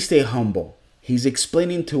 Why did he stay humble? He's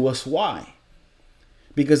explaining to us why.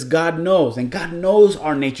 Because God knows, and God knows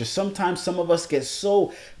our nature. Sometimes some of us get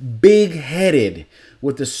so big-headed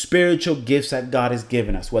with the spiritual gifts that God has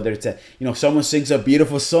given us. Whether it's someone sings a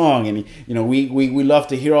beautiful song, and we love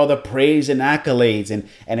to hear all the praise and accolades.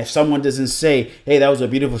 And if someone doesn't say, hey, that was a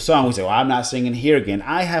beautiful song, we say, well, I'm not singing here again.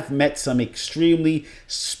 I have met some extremely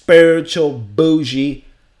spiritual, bougie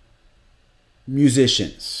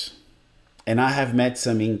musicians. And I have met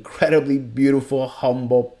some incredibly beautiful,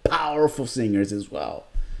 humble, powerful singers as well.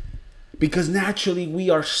 Because naturally we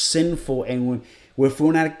are sinful, and if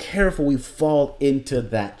we're not careful, we fall into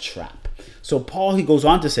that trap. So Paul, he goes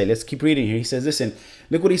on to say, let's keep reading here. He says, listen,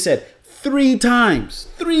 look what he said. 3 times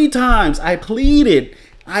I pleaded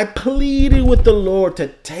with the Lord to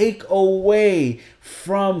take it away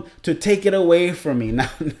from me. Now,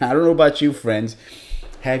 I don't know about you, friends.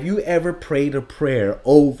 Have you ever prayed a prayer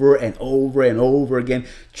over and over and over again,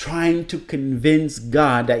 trying to convince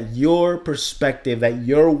God that your perspective, that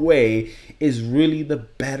your way is really the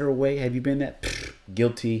better way? Have you been that?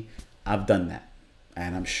 Guilty. I've done that.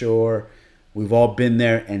 And I'm sure we've all been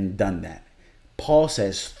there and done that. Paul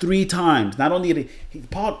says 3 times. Not only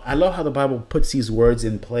Paul, I love how the Bible puts these words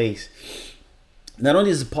in place. Not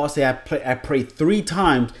only does Paul say I prayed 3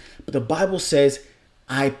 times, but the Bible says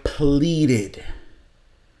I pleaded.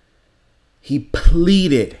 He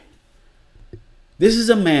pleaded. This is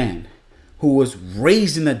a man who was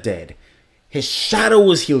raised in the dead. His shadow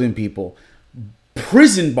was healing people.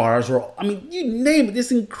 Prison bars were, you name it,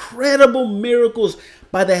 this incredible miracles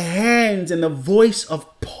by the hands and the voice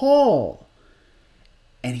of Paul.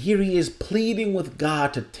 And here he is pleading with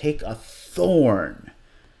God to take a thorn,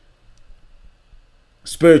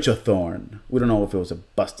 spiritual thorn. We don't know if it was a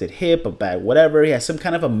busted hip, a bad whatever. He has some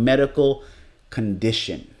kind of a medical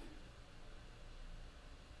condition.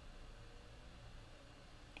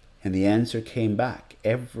 And the answer came back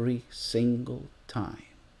every single time.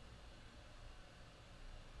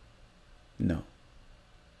 No.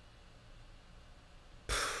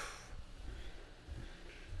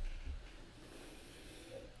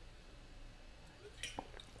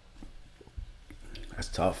 That's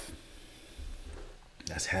tough.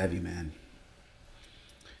 That's heavy, man.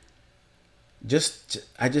 Just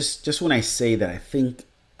when I say that, I think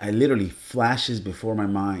I literally flashes before my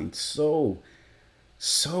mind so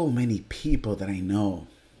many people that I know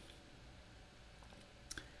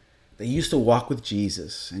that used to walk with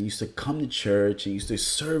Jesus and used to come to church and used to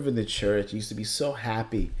serve in the church, used to be so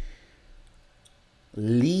happy,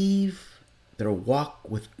 leave their walk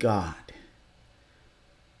with God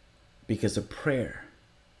because a prayer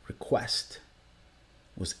request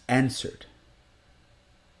was answered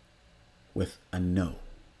with a no.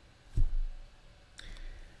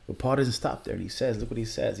 But Paul doesn't stop there, and he says, look what he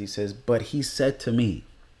says. He says, but he said to me,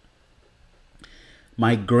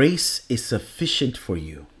 my grace is sufficient for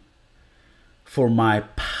you, for my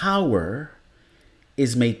power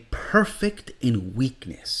is made perfect in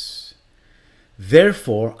weakness.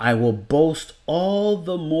 Therefore, I will boast all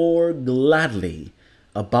the more gladly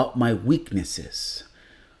about my weaknesses,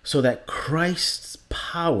 so that Christ's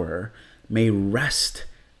power may rest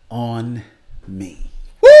on me.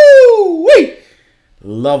 Woo-wee!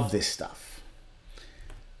 Love this stuff.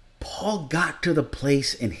 Paul got to the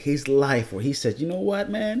place in his life where he said, you know what,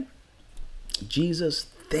 man? Jesus,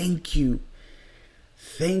 thank you.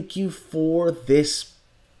 Thank you for this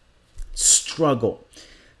struggle.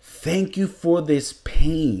 Thank you for this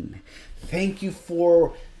pain. Thank you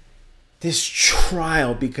for this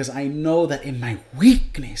trial, because I know that in my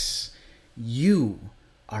weakness, you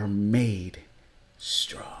are made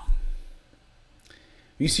strong.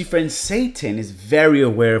 You see, friends, Satan is very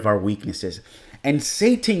aware of our weaknesses, and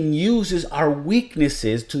Satan uses our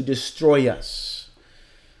weaknesses to destroy us.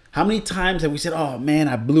 How many times have we said, oh man,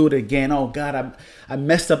 I blew it again. Oh God, I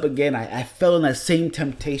messed up again. I fell in that same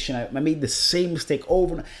temptation. I made the same mistake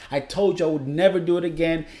over and I told you I would never do it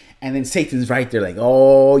again. And then Satan's right there like,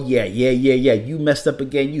 oh yeah. You messed up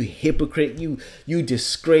again. You hypocrite. You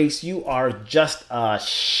disgrace. You are just a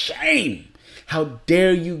shame. How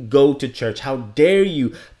dare you go to church? How dare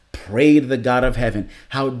you pray to the God of heaven?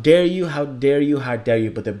 How dare you? How dare you? How dare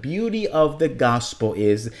you? But the beauty of the gospel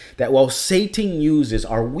is that while Satan uses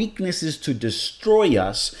our weaknesses to destroy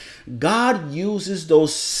us, God uses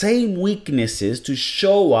those same weaknesses to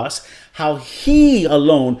show us how He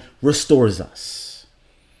alone restores us.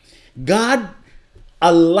 God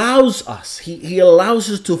allows us, he allows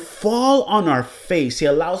us to fall on our face. He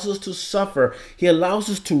allows us to suffer. He allows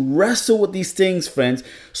us to wrestle with these things, friends,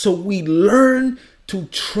 so we learn to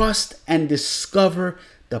trust and discover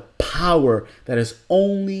the power that is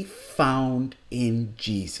only found in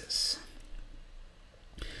Jesus.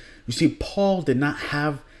 You see, Paul did not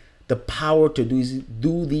have the power to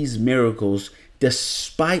do these miracles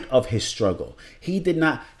despite of his struggle. He did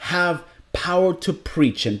not have power to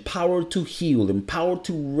preach and power to heal and power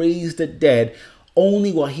to raise the dead only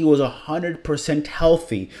while he was 100%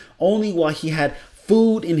 healthy, only while he had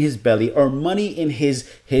food in his belly or money in his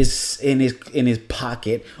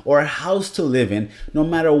pocket or a house to live in. No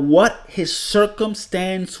matter what his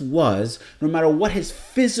circumstance was, no matter what his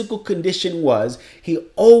physical condition was, he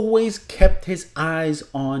always kept his eyes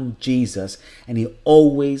on Jesus, and he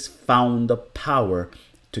always found the power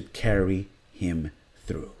to carry him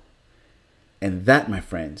through. And that, my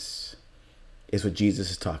friends, is what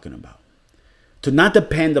Jesus is talking about. To not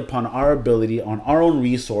depend upon our ability, on our own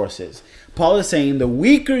resources. Paul is saying the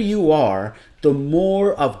weaker you are, the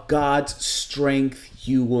more of God's strength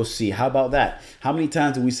you will see. How about that? How many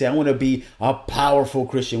times do we say, I want to be a powerful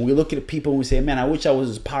Christian? We look at people and we say, man, I wish I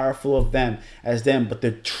was as powerful as them. But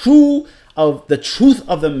the truth of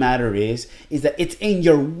the matter is that it's in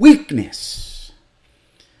your weakness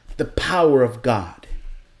the power of God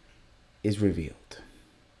is revealed.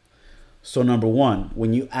 So number one,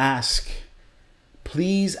 when you ask,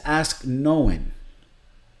 please ask knowing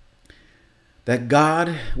that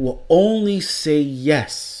God will only say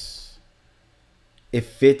yes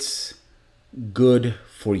if it's good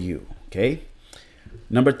for you. Okay?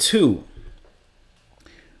 Number two,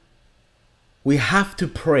 we have to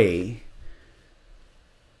pray,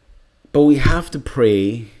 but we have to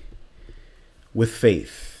pray with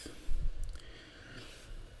faith.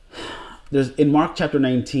 in Mark chapter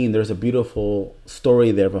 19, there's a beautiful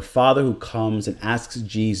story there of a father who comes and asks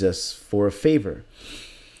Jesus for a favor.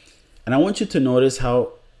 And I want you to notice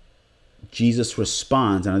how Jesus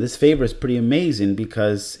responds. Now, this favor is pretty amazing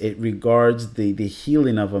because it regards the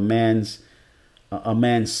healing of a man's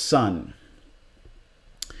son.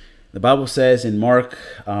 The Bible says in Mark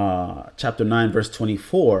chapter 9, verse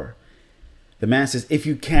 24, the man says, "If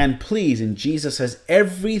you can, please." And Jesus says,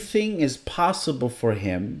 "Everything is possible for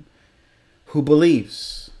him who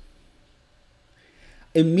believes."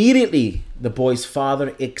 Immediately, the boy's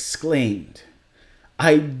father exclaimed,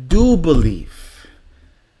 "I do believe.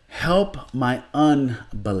 Help my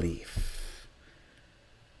unbelief."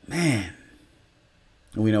 Man.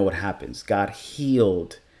 And we know what happens. God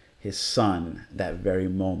healed his son that very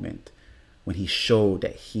moment when he showed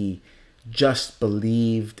that he just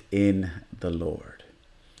believed in the Lord.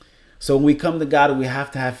 So when we come to God, we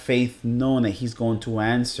have to have faith knowing that he's going to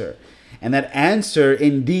answer. And that answer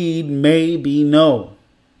indeed may be no.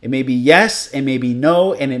 It may be yes, it may be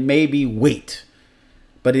no, and it may be wait.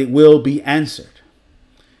 But it will be answered.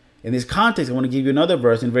 In this context, I want to give you another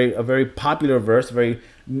verse, and a very popular verse,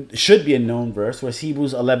 should be a known verse, where it's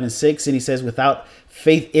Hebrews 11:6, and he says, "Without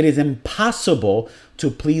faith, it is impossible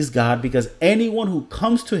to please God, because anyone who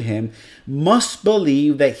comes to him must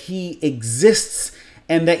believe that he exists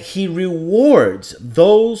and that he rewards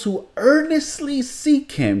those who earnestly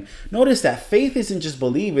seek him." Notice that faith isn't just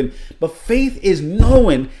believing, but faith is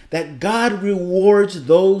knowing that God rewards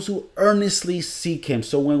those who earnestly seek him.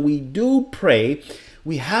 So when we do pray,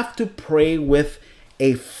 we have to pray with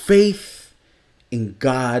a faith in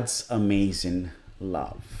God's amazing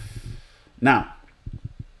love. Now,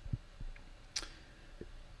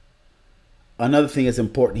 another thing that's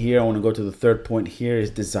important here, I want to go to the third point here, is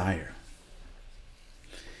desire.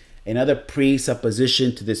 Another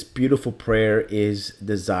presupposition to this beautiful prayer is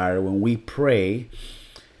desire. When we pray,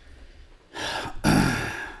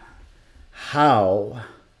 how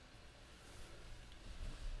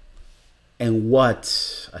and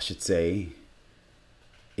what, I should say,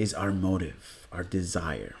 is our motive, our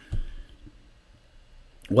desire?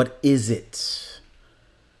 What is it,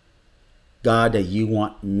 God, that you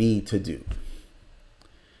want me to do?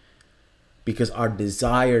 Because our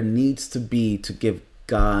desire needs to be to give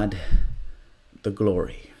God the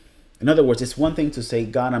glory. In other words, it's one thing to say,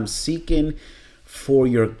 "God, I'm seeking for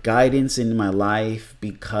your guidance in my life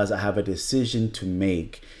because I have a decision to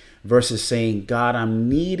make," versus saying, "God, I'm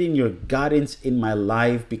needing your guidance in my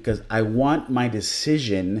life because I want my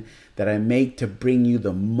decision that I make to bring you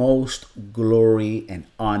the most glory and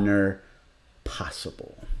honor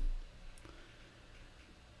possible."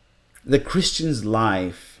 The Christian's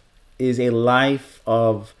life is a life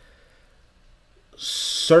of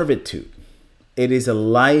servitude. It is a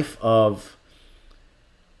life of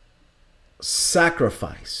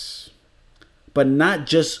sacrifice, but not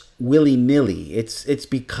just willy-nilly. It's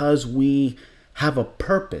because we have a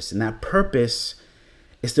purpose, and that purpose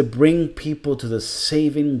is to bring people to the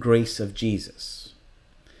saving grace of Jesus.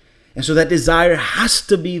 And so that desire has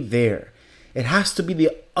to be there. It has to be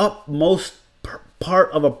the utmost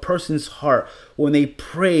part of a person's heart when they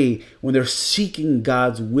pray, when they're seeking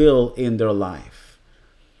God's will in their life.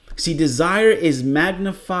 See, desire is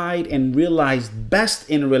magnified and realized best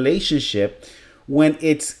in a relationship when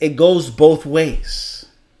it goes both ways.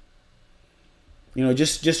 You know,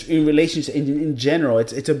 just in relationships in general,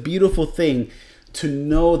 it's a beautiful thing to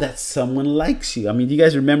know that someone likes you. I mean, do you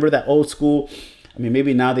guys remember that old school? I mean,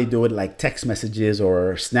 maybe now they do it like text messages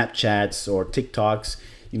or Snapchats or TikToks.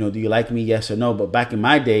 You know, do you like me? Yes or no. But back in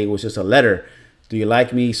my day, it was just a letter. Do you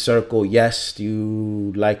like me? Circle yes. Do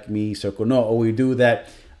you like me? Circle no. Or we do that.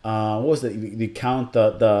 What was it? You count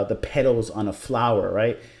the petals on a flower,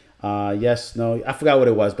 right? Yes, no. I forgot what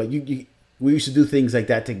it was. But we used to do things like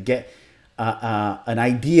that to get an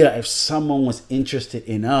idea if someone was interested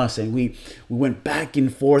in us, and we went back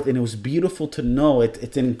and forth, and it was beautiful to know.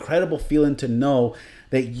 It's an incredible feeling to know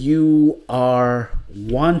that you are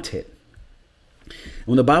wanted.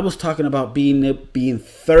 When the Bible's talking about being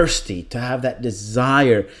thirsty, to have that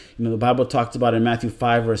desire, you know, the Bible talks about in Matthew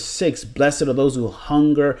 5 verse 6, "Blessed are those who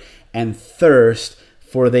hunger and thirst,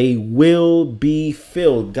 for they will be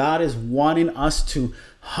filled." God is wanting us to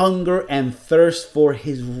hunger and thirst for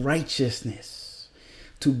his righteousness,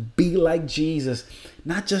 to be like Jesus,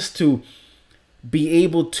 not just to be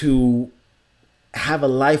able to have a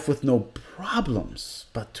life with no problems,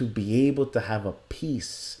 but to be able to have a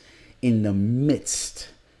peace in the midst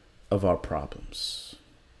of our problems.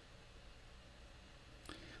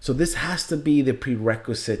 So this has to be the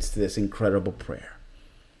prerequisites to this incredible prayer.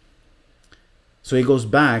 So he goes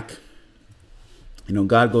back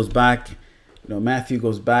God goes back, Matthew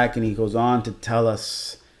goes back and he goes on to tell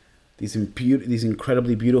us these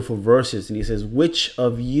incredibly beautiful verses. And he says, which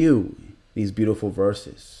of you, these beautiful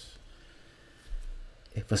verses,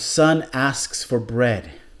 if a son asks for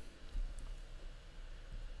bread,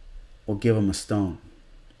 will give him a stone?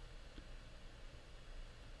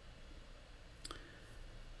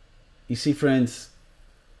 You see, friends,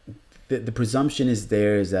 the presumption is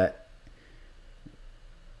that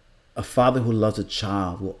a father who loves a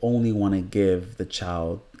child will only want to give the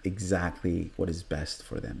child exactly what is best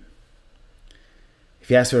for them. If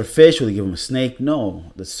he asks for a fish, will he give him a snake?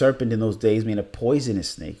 No. The serpent in those days made a poisonous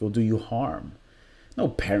snake. It will do you harm. No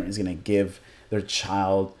parent is going to give their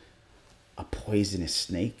child a poisonous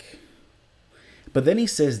snake. But then he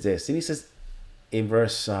says this, and he says in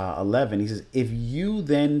verse 11, he says, if you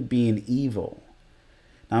then being evil.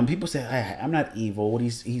 Now when people say, I'm not evil, what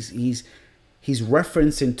he's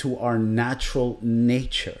referencing to our natural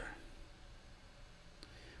nature.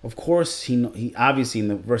 Of course, he obviously in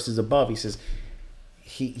the verses above, he says,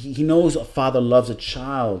 he knows a father loves a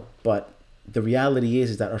child, but the reality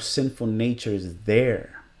is that our sinful nature is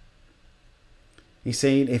there. He's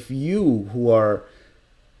saying, if you who are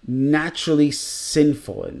naturally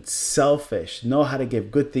sinful and selfish know how to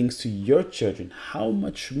give good things to your children, how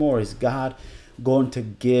much more is God going to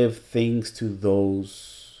give things to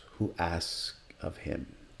those who ask of him?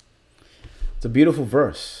 It's a beautiful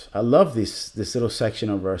verse. I love this little section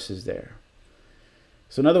of verses there.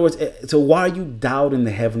 So in other words, so why are you doubting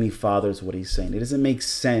the Heavenly Father is what he's saying. It doesn't make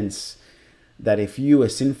sense that if you, a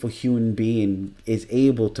sinful human being, is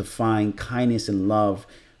able to find kindness and love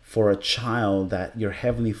for a child, that your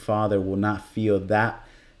Heavenly Father will not feel that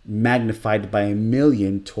magnified by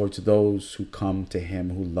 1,000,000 towards those who come to him,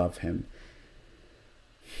 who love him.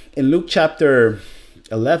 In Luke chapter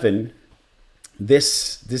 11,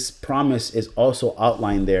 this promise is also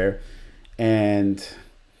outlined there, and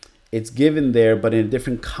it's given there, but in a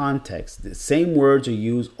different context. The same words are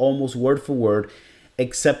used almost word for word,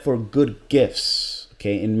 except for good gifts.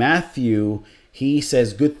 Okay, in Matthew, he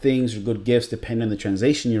says good things or good gifts, depending on the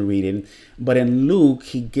translation you're reading. But in Luke,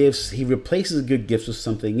 he replaces good gifts with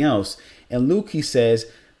something else. In Luke, he says,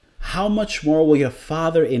 how much more will your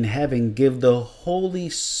Father in heaven give the Holy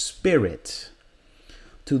Spirit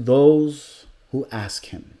to those who ask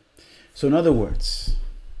him? So in other words,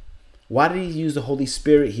 why did he use the Holy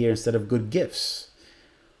Spirit here instead of good gifts?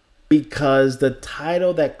 Because the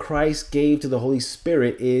title that Christ gave to the Holy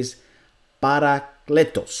Spirit is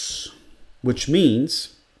Parakletos, which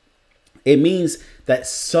means that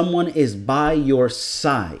someone is by your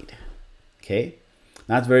side. Okay,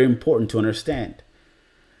 that's very important to understand,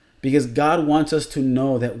 because God wants us to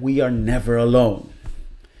know that we are never alone,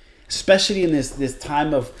 especially in this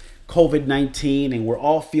time of COVID-19, and we're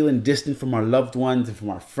all feeling distant from our loved ones and from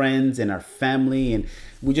our friends and our family, and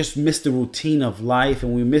we just miss the routine of life,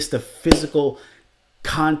 and we miss the physical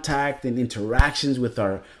contact and interactions with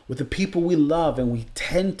the people we love, and we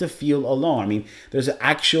tend to feel alone. I mean, there's an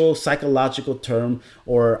actual psychological term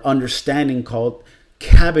or understanding called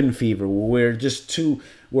cabin fever, where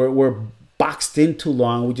we're boxed in too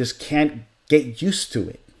long. We just can't get used to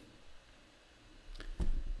it.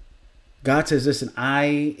 God says, listen,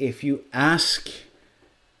 if you ask,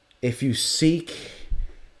 if you seek,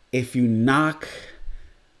 if you knock,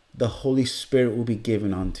 the Holy Spirit will be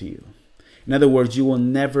given unto you. In other words, you will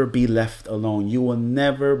never be left alone. You will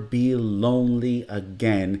never be lonely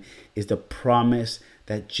again, is the promise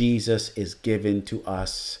that Jesus is given to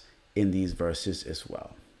us in these verses as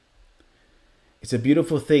well. It's a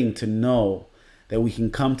beautiful thing to know that we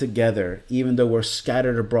can come together even though we're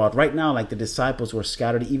scattered abroad. Right now, like the disciples were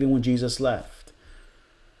scattered even when Jesus left.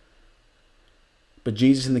 But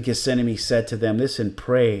Jesus in the Gethsemane said to them, listen,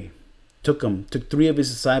 pray. Took 3 of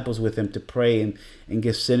his disciples with him to pray in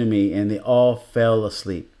Gethsemane, and they all fell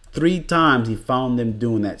asleep. 3 times he found them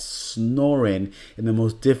doing that, snoring in the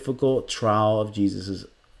most difficult trial of Jesus'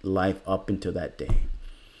 life up until that day.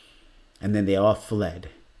 And then they all fled.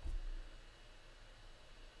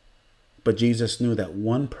 But Jesus knew that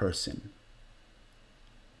one person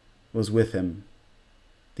was with him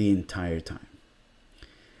the entire time.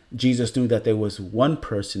 Jesus knew that there was one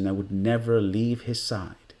person that would never leave his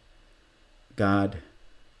side. God,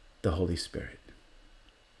 the Holy Spirit.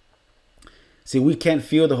 See, we can't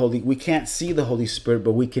see the Holy Spirit,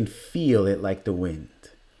 but we can feel it like the wind.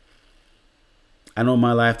 I know in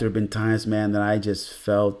my life there have been times, man, that I just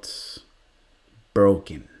felt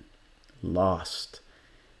broken, lost,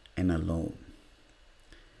 and alone.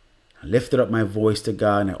 I lifted up my voice to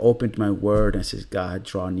God, and I opened my word and says, God,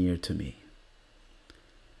 draw near to me.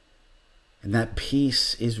 And that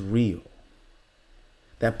peace is real.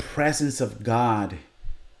 that presence of God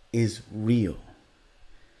is real.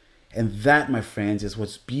 And that, my friends, is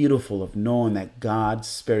what's beautiful of knowing that God's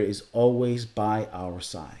Spirit is always by our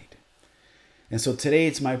side. And so today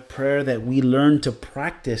it's my prayer that we learn to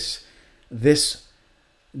practice this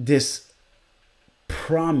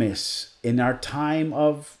promise in our time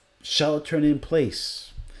of sheltering in place.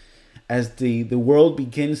 As the world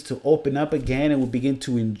begins to open up again and we begin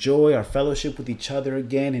to enjoy our fellowship with each other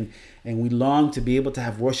again, and we long to be able to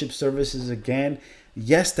have worship services again.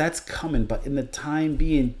 Yes, that's coming, but in the time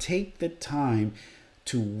being, take the time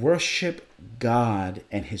to worship God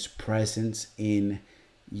and His presence in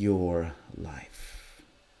your life.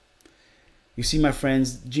 You see, my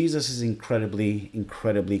friends, Jesus is incredibly,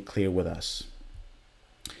 incredibly clear with us.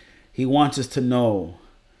 He wants us to know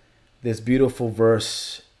this beautiful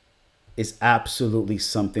verse is absolutely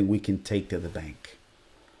something we can take to the bank.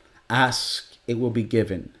 Ask, it will be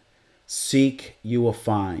given. Seek, you will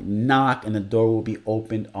find. Knock, and the door will be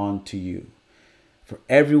opened unto you. For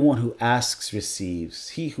everyone who asks receives.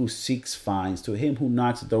 He who seeks finds. To him who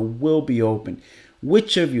knocks, the door will be opened.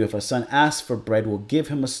 Which of you, if a son asks for bread, will give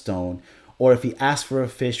him a stone? Or if he asks for a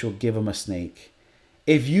fish, will give him a snake?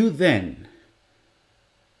 If you then,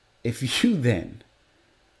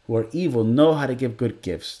 who are evil, know how to give good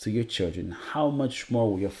gifts to your children, how much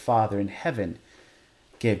more will your Father in heaven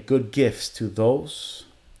give good gifts to those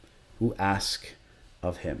who ask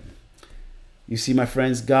of Him? You see, my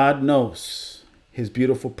friends, God knows His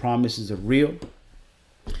beautiful promises are real,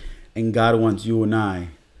 and God wants you and I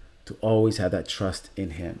to always have that trust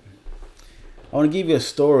in Him. I want to give you a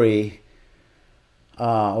story.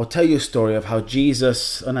 I'll tell you a story of how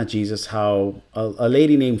a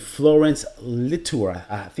lady named Florence Litauer,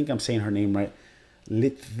 I think I'm saying her name right,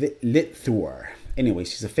 Litauer. Anyway,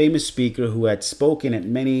 she's a famous speaker who had spoken at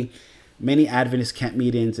many Adventist camp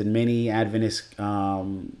meetings and many Adventist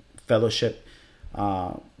fellowship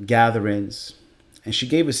gatherings, and she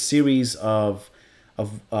gave a series to a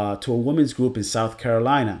women's group in South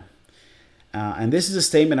Carolina. And this is a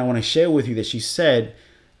statement I want to share with you that she said,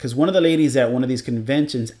 because one of the ladies at one of these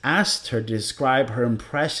conventions asked her to describe her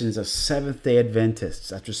impressions of Seventh-day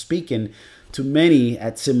Adventists after speaking to many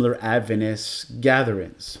at similar Adventist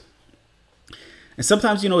gatherings. And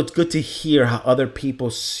sometimes, it's good to hear how other people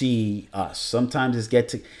see us. Sometimes it's good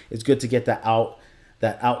to get that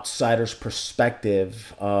outsider's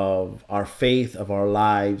perspective of our faith, of our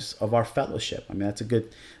lives, of our fellowship. I mean, it's a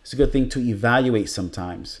good thing to evaluate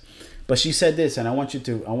sometimes. But she said this, and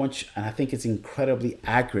and I think it's incredibly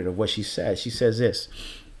accurate of what she says. She says this.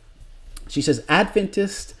 She says,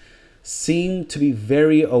 Adventists seem to be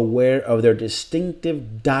very aware of their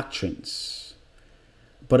distinctive doctrines,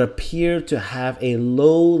 but appear to have a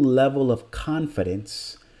low level of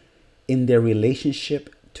confidence in their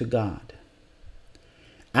relationship to God.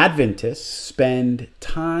 Adventists spend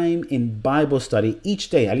time in Bible study each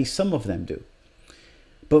day, at least some of them do.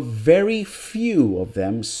 But very few of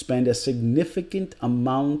them spend a significant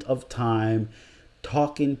amount of time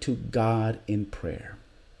talking to God in prayer.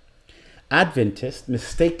 Adventists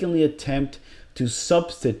mistakenly attempt to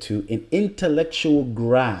substitute an intellectual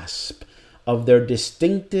grasp of their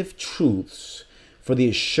distinctive truths for the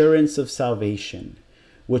assurance of salvation,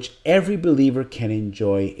 which every believer can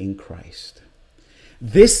enjoy in Christ.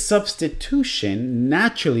 This substitution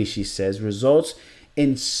naturally, she says, results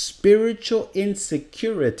in spiritual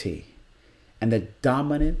insecurity and the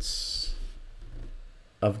dominance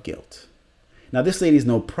of guilt. Now, this lady's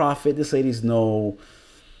no prophet. This lady's no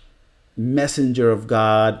messenger of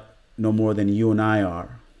God, no more than you and I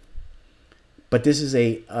are. But this is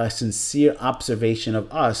a sincere observation of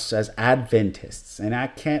us as Adventists. And I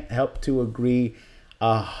can't help to agree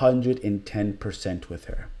 110% with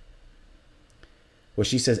her. Where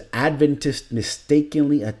she says Adventists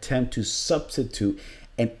mistakenly attempt to substitute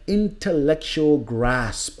an intellectual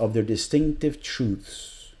grasp of their distinctive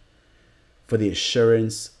truths for the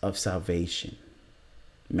assurance of salvation.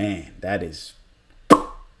 Man, that is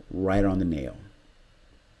right on the nail.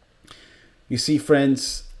 You see,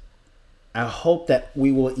 friends, I hope that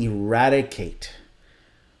we will eradicate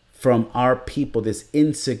from our people this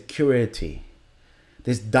insecurity,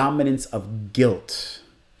 this dominance of guilt,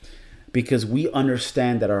 because we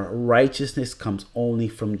understand that our righteousness comes only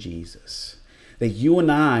from Jesus. That you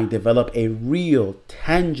and I develop a real,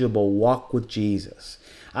 tangible walk with Jesus.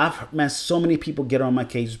 I've met so many people get on my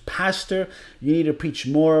case. Pastor, you need to preach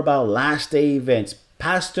more about last day events.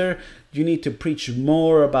 Pastor, you need to preach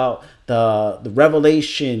more about the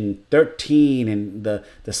Revelation 13 and the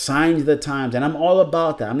signs of the times. And I'm all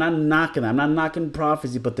about that. I'm not knocking that. I'm not knocking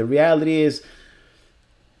prophecy. But the reality is,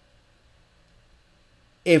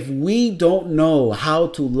 If we don't know how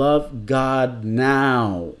to love God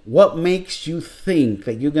now, what makes you think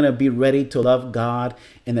that you're going to be ready to love God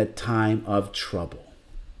in a time of trouble?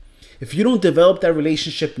 If you don't develop that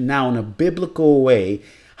relationship now in a biblical way,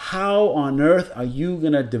 how on earth are you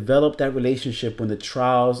going to develop that relationship when the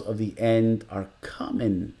trials of the end are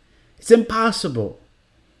coming? It's impossible.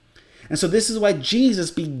 And so this is why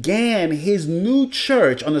Jesus began his new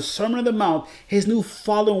church on the Sermon on the Mount, his new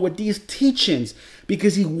following, with these teachings,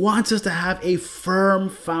 because he wants us to have a firm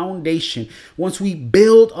foundation. Once we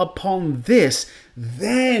build upon this,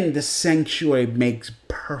 then the sanctuary makes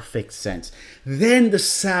perfect sense. Then the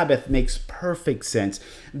Sabbath makes perfect sense.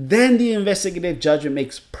 Then the investigative judgment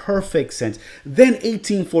makes perfect sense. Then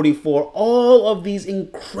 1844, all of these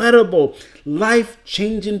incredible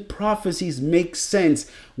life-changing prophecies make sense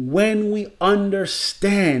when we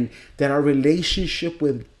understand that our relationship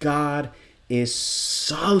with God is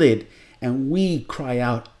solid and we cry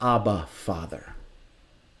out, Abba, Father.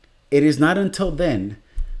 It is not until then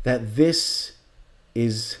that this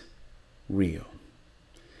is real.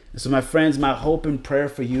 So my friends, my hope and prayer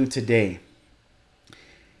for you today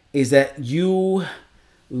is that you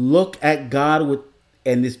look at God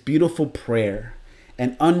and this beautiful prayer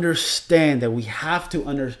and understand that we have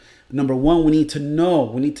to number one, we need to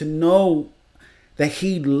know that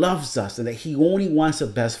he loves us and that he only wants the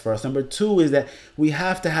best for us. Number two is that we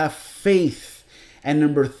have to have faith. And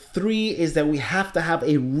number three is that we have to have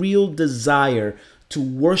a real desire to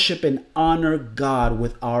worship and honor God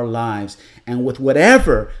with our lives and with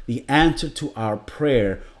whatever the answer to our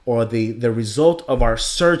prayer or the result of our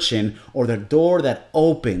searching or the door that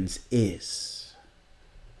opens is.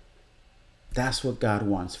 That's what God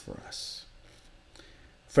wants for us.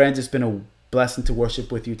 Friends, it's been a blessing to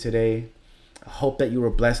worship with you today. I hope that you were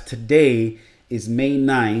blessed. Today is May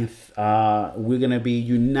 9th. We're going to be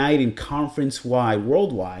uniting conference-wide,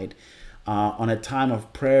 worldwide, on a time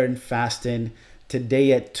of prayer and fasting.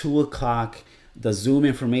 Today at 2 o'clock, the Zoom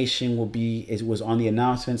information it was on the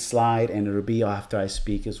announcement slide, and it'll be after I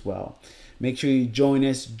speak as well. Make sure you join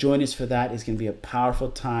us. Join us for that. It's going to be a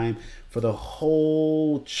powerful time for the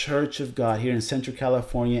whole Church of God here in Central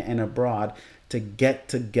California and abroad to get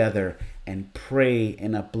together and pray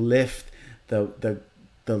and uplift the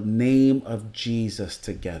name of Jesus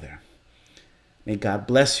together. May God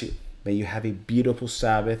bless you. May you have a beautiful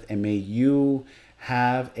Sabbath, and may you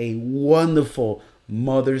have a wonderful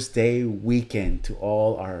Mother's Day weekend to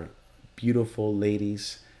all our beautiful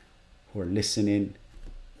ladies who are listening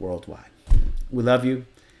worldwide. We love you.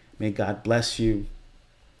 May God bless you.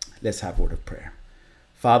 Let's have a word of prayer.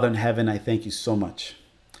 Father in heaven, I thank you so much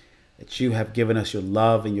that you have given us your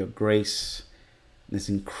love and your grace, and this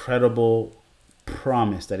incredible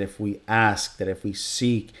promise that if we ask, that if we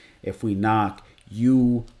seek, if we knock,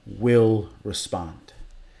 you will respond.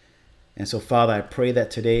 And so, Father, I pray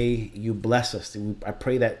that today you bless us. I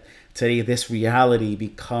pray that today this reality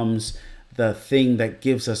becomes the thing that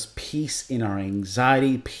gives us peace in our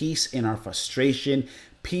anxiety, peace in our frustration,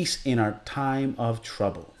 peace in our time of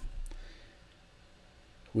trouble.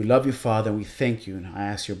 We love you, Father, and we thank you. And I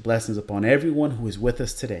ask your blessings upon everyone who is with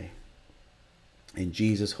us today. In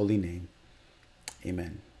Jesus' holy name,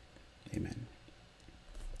 amen. Amen.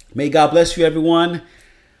 May God bless you, everyone.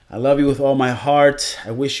 I love you with all my heart.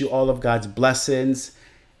 I wish you all of God's blessings,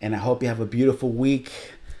 and I hope you have a beautiful week.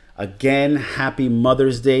 Again, happy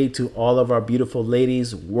Mother's Day to all of our beautiful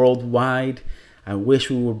ladies worldwide. I wish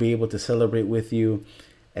we would be able to celebrate with you,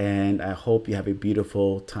 and I hope you have a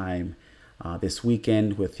beautiful time this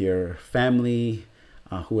weekend with your family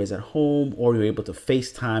who is at home, or you're able to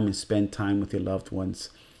FaceTime and spend time with your loved ones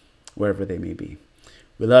wherever they may be.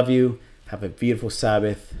 We love you. Have a beautiful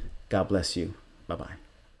Sabbath. God bless you. Bye-bye.